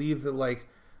they believe that like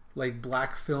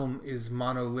black film is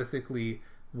monolithically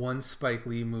one Spike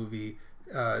Lee movie,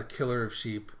 Killer of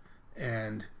Sheep,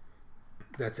 and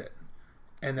that's it.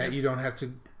 And that you don't have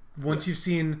to once you've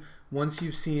seen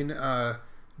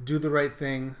Do the Right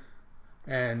Thing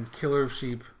and Killer of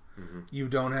Sheep, you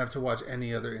don't have to watch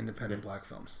any other independent black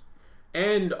films.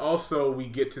 And also we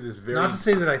get to this very... Not to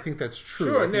say that I think that's true.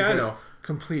 Sure, I know.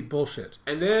 Complete bullshit.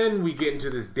 And then we get into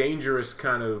this dangerous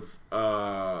kind of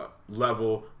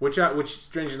level, which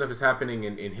strange enough is happening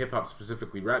in hip hop,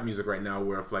 specifically rap music right now,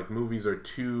 where if like movies are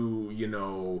too, you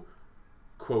know,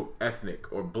 quote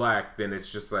ethnic or black, then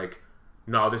it's just like,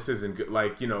 no, this isn't good.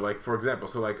 Like, you know, like for example,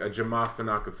 so like a Jamal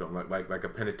Fanaka film, like a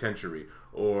Penitentiary,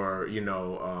 or you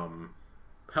know,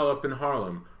 Hell Up in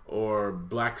Harlem, or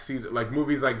Black Caesar, like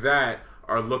movies like that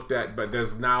are looked at, but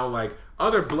there's now like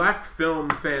other black film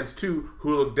fans too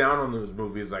who look down on those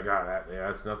movies like,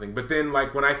 that's nothing. But then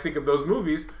like when I think of those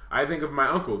movies, I think of my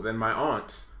uncles and my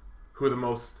aunts, who are some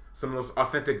of the most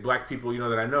authentic black people, you know,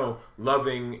 that I know,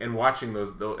 loving and watching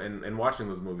those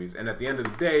movies. And at the end of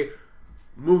the day,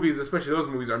 movies, especially those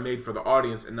movies, are made for the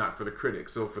audience and not for the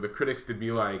critics. So for the critics to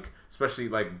be like, especially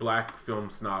like black film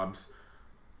snobs,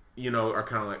 you know, are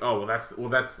kind of like, oh,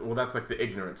 that's like the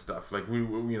ignorant stuff. Like we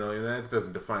you know, and that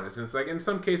doesn't define us. And it's like in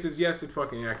some cases, yes, it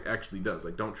fucking actually does.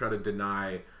 Like, don't try to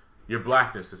deny your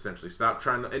blackness. Essentially, stop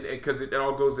trying to, because it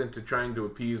all goes into trying to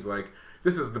appease. Like,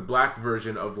 this is the black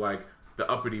version of like the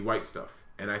uppity white stuff.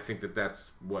 And I think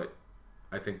that's what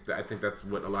I think that's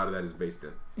what a lot of that is based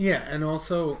in. Yeah, and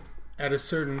also at a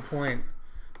certain point,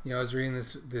 you know, I was reading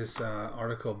this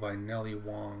article by Nellie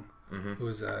Wong, who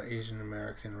is an Asian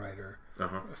American writer.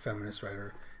 A feminist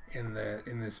writer, in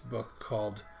this book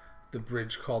called "The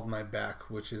Bridge Called My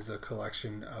Back," which is a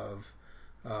collection of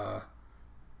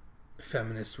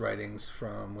feminist writings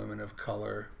from women of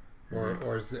color,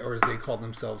 or as they called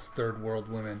themselves, third world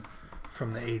women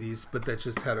from the 80s, but that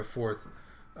just had a fourth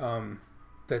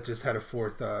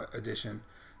edition.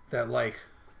 That like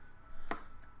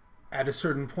at a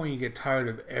certain point you get tired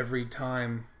of every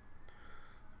time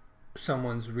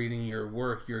someone's reading your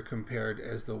work, you're compared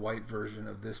as the white version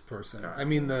of this person. I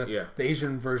mean the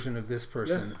Asian version of this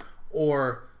person,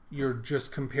 or you're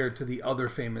just compared to the other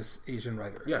famous Asian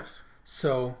writer. Yes.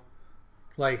 So,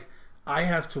 like, I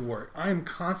have to work. I am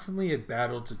constantly at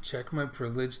battle to check my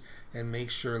privilege and make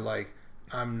sure like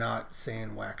I'm not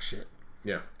saying whack shit.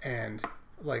 Yeah. And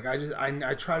like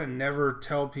I try to never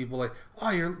tell people like, oh,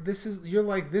 you're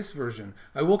like this version.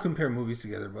 I will compare movies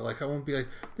together, but like I won't be like,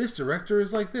 this director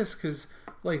is like this, because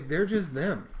like they're just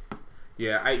them.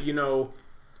 Yeah,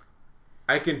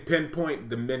 I can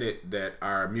pinpoint the minute that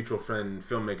our mutual friend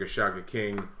filmmaker Shaka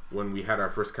King, when we had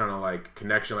our first kind of like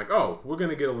connection, like, oh, we're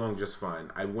gonna get along just fine.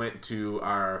 I went to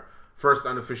our first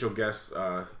unofficial guest,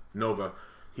 Nova.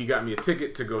 He got me a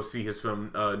ticket to go see his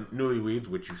film Newlyweds,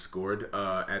 which you scored,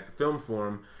 at the Film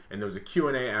Forum, and there was a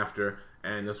Q&A after,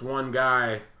 and this one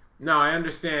guy... Now, I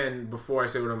understand, before I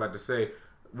say what I'm about to say,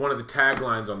 one of the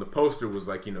taglines on the poster was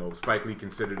like, you know, Spike Lee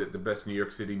considered it the best New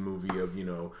York City movie of, you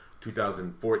know,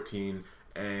 2014,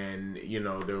 and, you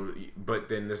know, but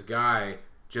then this guy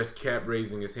just kept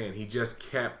raising his hand. He just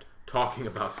kept talking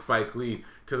about Spike Lee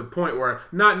to the point where,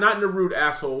 not in a rude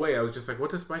asshole way, I was just like, what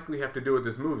does Spike Lee have to do with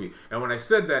this movie? And when I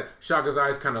said that, Shaka's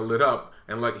eyes kind of lit up,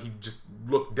 and like he just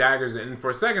looked daggers, and for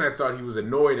a second I thought he was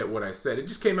annoyed at what I said. It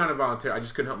just came out involuntarily. I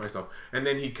just couldn't help myself. And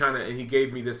then he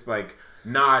gave me this like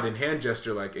nod and hand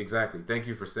gesture, like, exactly, thank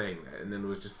you for saying that. And then it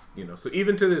was just, you know, so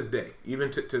even to this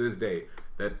day,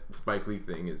 that Spike Lee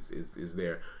thing is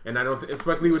there, and I don't think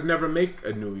Spike Lee would never make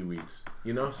a Newlyweds,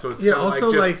 you know. So it's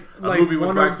also like just a movie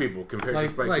with black people compared to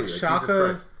Spike Lee. Like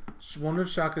Shaka, one of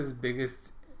Shaka's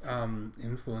biggest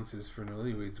influences for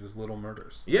Newlyweds was Little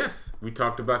Murders. Yes, we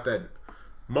talked about that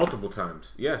multiple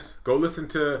times. Yes, go listen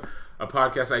to a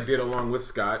podcast I did along with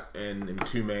Scott and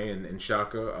Tume and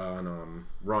Shaka on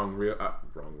Wrong Reel.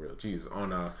 Jeez,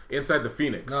 on Inside the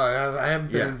Phoenix. No, I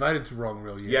haven't been invited to Wrong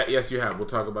Reel yet. Yeah, yes, you have. We'll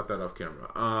talk about that off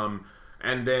camera.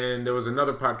 And then there was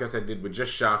another podcast I did with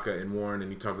just Shaka and Warren,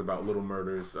 and he talked about Little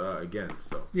Murders again.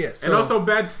 So yeah, and also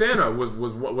Bad Santa was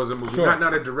a movie, Sure.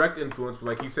 not a direct influence, but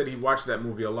like he said, he watched that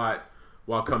movie a lot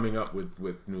while coming up with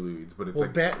Newlyweds. But it's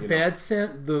Bad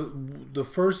Santa, the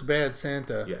first Bad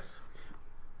Santa, yes,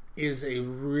 is a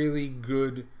really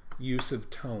good use of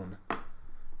tone.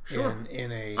 Sure.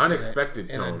 In a unexpected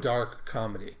in tone. a dark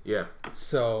comedy. Yeah.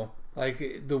 So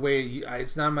like the way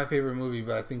it's not my favorite movie,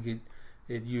 but I think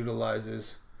it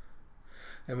utilizes.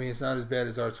 I mean, it's not as bad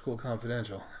as Art School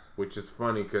Confidential. Which is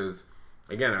funny because,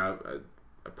 again, I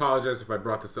apologize if I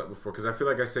brought this up before because I feel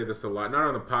like I say this a lot, not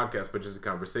on the podcast, but just a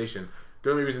conversation.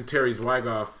 The only reason Terry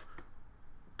Zwigoff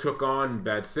took on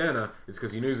Bad Santa is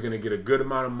because he knew he was going to get a good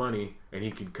amount of money and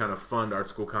he could kind of fund Art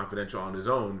School Confidential on his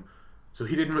own. So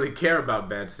he didn't really care about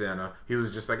Bad Santa. He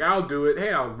was just like, I'll do it.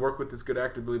 Hey, I'll work with this good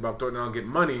actor, Billy Bob Thornton, and I'll get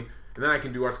money. And then I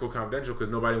can do Art School Confidential because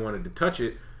nobody wanted to touch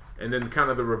it. And then kind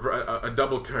of a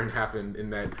double turn happened in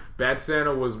that Bad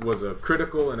Santa was a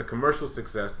critical and a commercial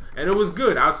success. And it was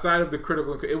good outside of the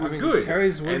critical. It was good. Terry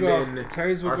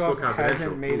Zwigoff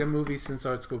hasn't made a movie since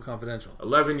Art School Confidential.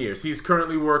 11 years. He's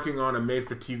currently working on a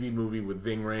made-for-TV movie with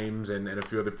Ving Rhames and a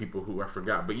few other people who I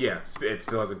forgot. But yeah, it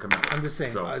still hasn't come out. I'm just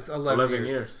saying, so, it's 11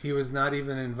 years. He was not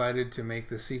even invited to make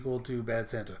the sequel to Bad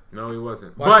Santa. No, he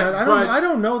wasn't. I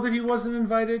don't know that he wasn't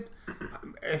invited.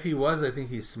 If he was, I think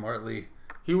he's smartly...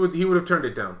 He would have turned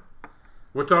it down.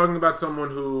 We're talking about someone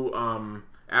who,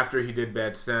 after he did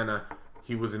Bad Santa,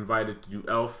 he was invited to do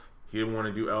Elf. He didn't want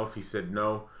to do Elf. He said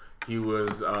no. He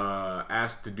was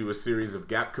asked to do a series of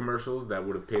Gap commercials that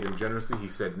would have paid him generously. He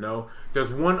said no. There's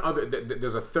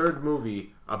There's a third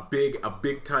movie, a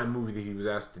big time movie that he was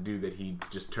asked to do that he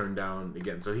just turned down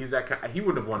again. So he's that kind. He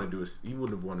wouldn't have wanted to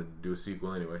do a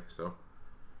sequel anyway. So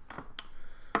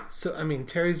I mean,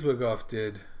 Terry Zwigoff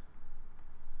did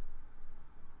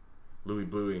Louie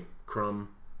Bluey, Crumb,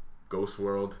 Ghost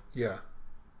World. Yeah.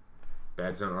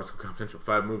 Bad Santa, Art School Confidential.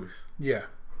 5 movies. Yeah.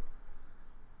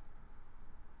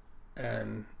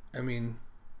 And, I mean,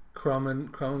 Crumb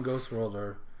and Ghost World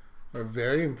are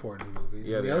very important movies.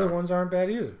 Yeah, the other ones aren't bad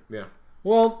either. Yeah.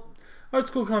 Well, Art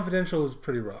School Confidential was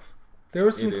pretty rough. There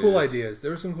were some cool ideas.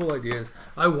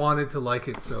 I wanted to like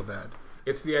it so bad.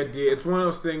 It's the idea. It's one of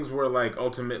those things where, like,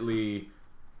 ultimately...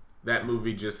 That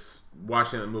movie, just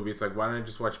watching that movie, it's like, why don't I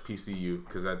just watch PCU?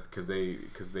 Because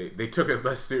they took it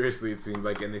less seriously, it seemed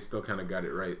like, and they still kind of got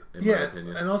it right. In my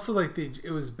opinion. And also like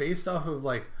it was based off of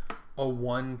like a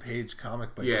 1-page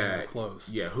comic by Daniel Close.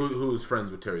 Yeah, who's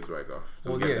friends with Terry Zwigoff?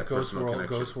 So Ghost World.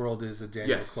 Ghost World is a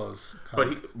Daniel Close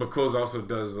comic. But Close also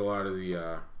does a lot of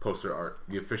the poster art,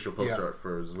 the official poster art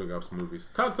for Zwigoff's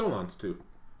movies. Todd Solondz too.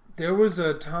 There was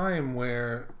a time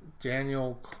where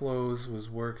Daniel Close was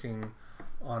working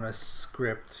on a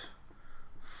script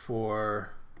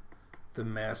for The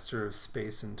Master of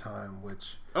Space and Time,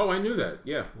 which... Oh, I knew that,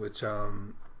 yeah. Which,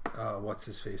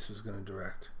 what's-his-face was going to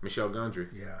direct. Michel Gondry.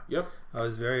 Yeah. Yep. I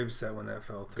was very upset when that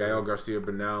fell through. Gael Garcia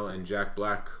Bernal and Jack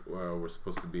Black were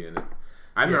supposed to be in it.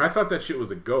 I remember, I thought that shit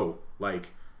was a go. Like,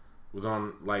 was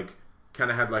on, like... Kind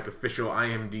of had, like, official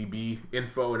IMDb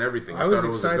info and everything. I was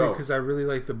excited because I really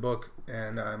like the book,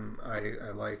 and I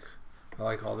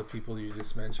like all the people you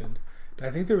just mentioned. I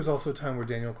think there was also a time where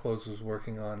Daniel Close was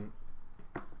working on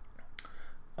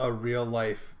a real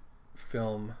life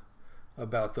film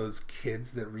about those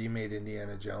kids that remade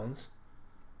Indiana Jones.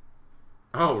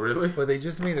 Oh, really? But they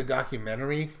just made a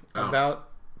documentary about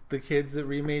the kids that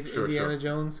remade Indiana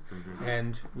Jones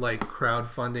and like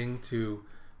crowdfunding to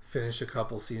finish a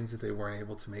couple scenes that they weren't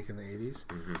able to make in the 80s.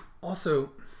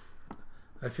 Also,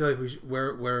 I feel like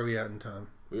where are we at in time?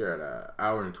 We are at an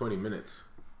hour and 20 minutes.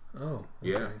 Oh,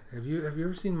 okay. Yeah. Have you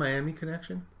ever seen Miami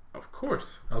Connection? Of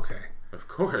course. Okay. Of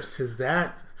course. Because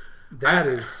that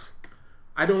is...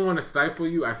 I don't want to stifle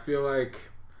you. I feel like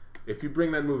if you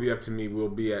bring that movie up to me, we'll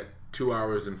be at 2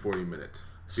 hours and 40 minutes.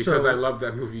 Because I love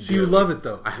that movie. So you love it,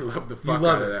 though? I love the fuck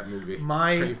out of that movie.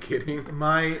 Are you kidding?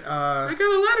 I got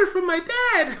a letter from my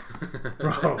dad!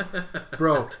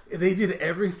 Bro, they did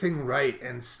everything right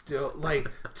and still...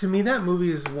 Like, to me, that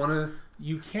movie is one of...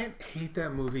 You can't hate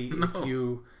that movie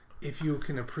if you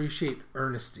can appreciate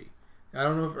earnesty. I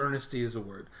don't know if earnesty is a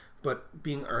word, but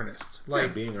being earnest.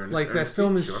 Like, being earnest. Like, that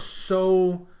film is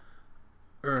so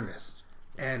earnest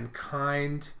and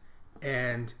kind,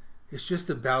 and it's just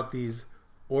about these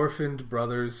orphaned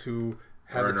brothers who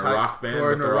have in a rock band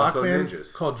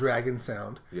ninjas called Dragon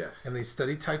Sound. Yes. And they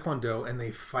study Taekwondo and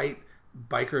they fight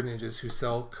biker ninjas who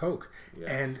sell coke. Yes.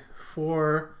 And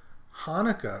for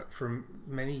Hanukkah, from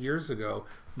many years ago,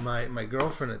 my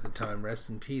girlfriend at the time, rest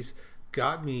in peace,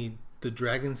 got me the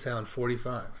Dragon Sound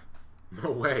 45.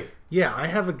 No way. Yeah, I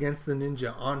have Against the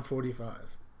Ninja on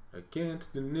 45.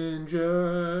 Against the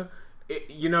Ninja.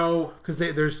 Because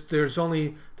there's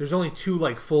only 2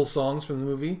 like full songs from the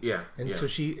movie. Yeah. And so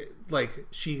she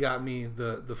got me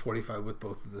the 45 with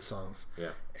both of the songs. Yeah.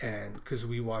 And because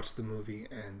we watched the movie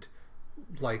and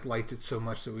liked it so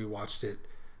much that we watched it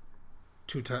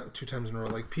two times in a row.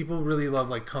 Like, people really love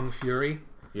like Kung Fury.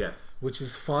 Yes. Which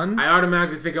is fun. I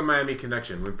automatically think of Miami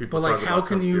Connection when people talk about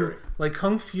Kung Fury. Like,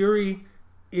 Kung Fury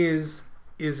is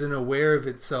an aware of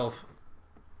itself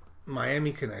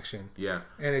Miami Connection. Yeah.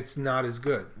 And it's not as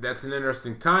good. That's an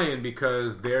interesting tie-in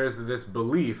because there's this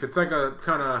belief. It's like a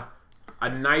kind of a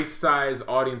nice size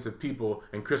audience of people,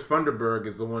 and Chris Funderburg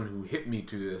is the one who hit me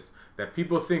to this, that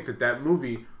people think that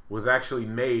movie was actually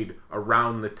made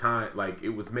around the time, like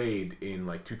it was made in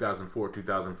like 2004,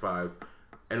 2005,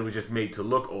 and it was just made to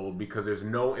look old because there's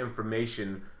no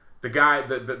information. The guy,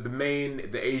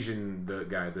 the Asian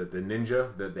guy, the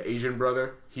ninja, the Asian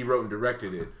brother, he wrote and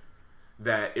directed it,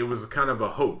 that it was kind of a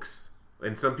hoax.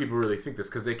 And some people really think this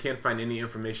because they can't find any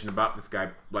information about this guy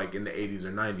like in the 80s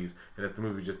or 90s, and that the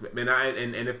movie just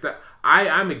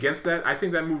I'm against that. I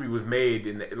think that movie was made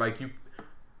in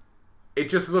it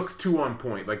just looks too on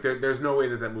point. Like there's no way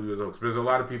that movie was a hoax. But there's a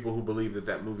lot of people who believe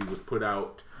that movie was put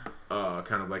out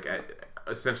kind of like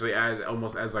essentially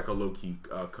almost as like a low key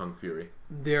Kung Fury.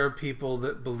 There are people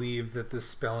that believe that the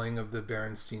spelling of the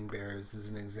Berenstein Bears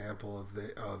is an example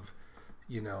of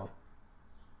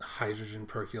hydrogen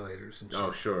percolators and shit.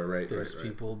 Oh, sure, right. There's right.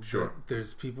 people. Sure.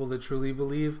 There's people that truly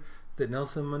believe that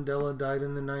Nelson Mandela died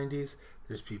in the 90s.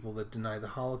 There's people that deny the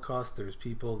Holocaust. There's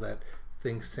people that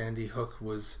think Sandy Hook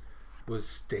was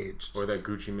staged, or that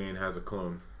Gucci Mane has a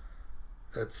clone.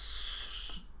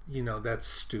 That's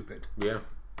stupid. Yeah.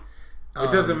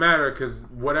 It doesn't matter because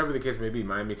whatever the case may be,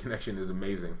 Miami Connection is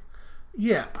amazing.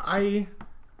 Yeah,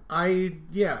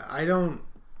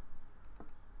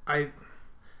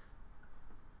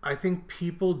 I think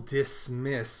people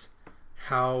dismiss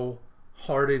how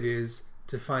hard it is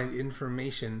to find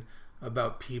information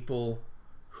about people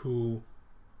who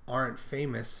aren't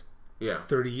famous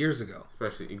 30 years ago.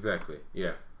 Especially, exactly,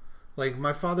 yeah. Like,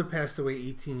 my father passed away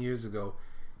 18 years ago.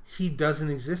 He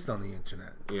doesn't exist on the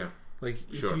internet. Yeah. Like,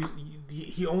 sure.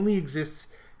 He only exists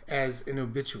as an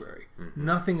obituary. Mm-hmm.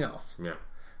 Nothing else. Yeah.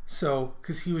 So,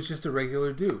 because he was just a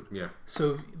regular dude. Yeah.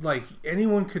 So, like,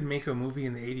 anyone could make a movie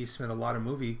in the 80s, spend a lot of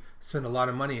money,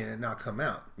 and it not come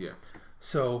out. Yeah.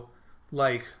 So,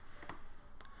 like,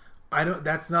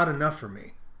 that's not enough for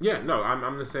me. Yeah, no,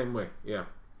 I'm the same way. Yeah.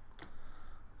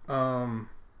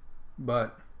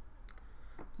 But,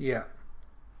 yeah.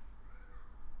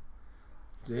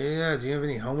 Yeah, do you have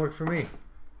any homework for me?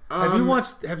 Have you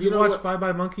watched Bye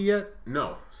Bye Monkey yet?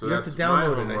 No. So you have to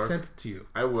download it. I sent it to you.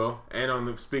 I will.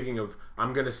 And speaking of,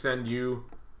 I'm gonna send you.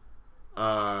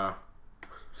 I'm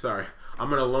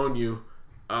gonna loan you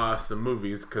some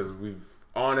movies because we've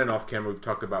on and off camera we've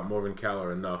talked about Morgan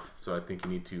Caller enough, so I think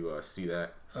you need to see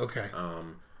that. Okay.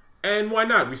 And why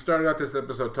not? We started out this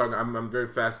episode talking. I'm very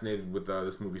fascinated with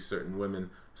this movie, Certain Women.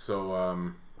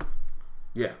 So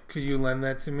yeah. Could you lend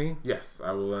that to me? Yes,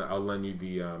 I will. I'll lend you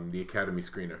the Academy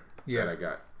screener that I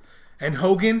got. And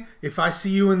Hogan, if I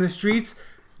see you in the streets,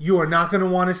 you are not going to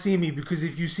want to see me because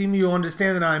if you see me, you'll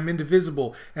understand that I am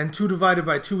indivisible and 2 divided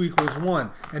by 2 equals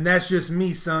 1, and that's just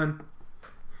me, son.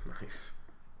 Nice.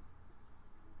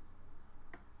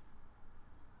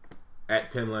 At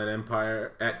Pinland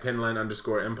Empire, at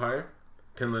Pinland_Empire,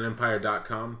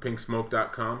 PinlandEmpire.com,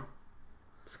 PinkSmoke.com.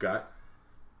 Scott.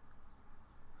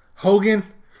 Hogan,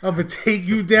 I'm going to take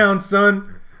you down,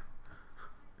 son.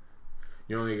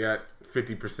 You only got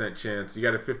 50% chance. You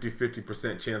got a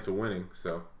 50% chance of winning,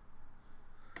 so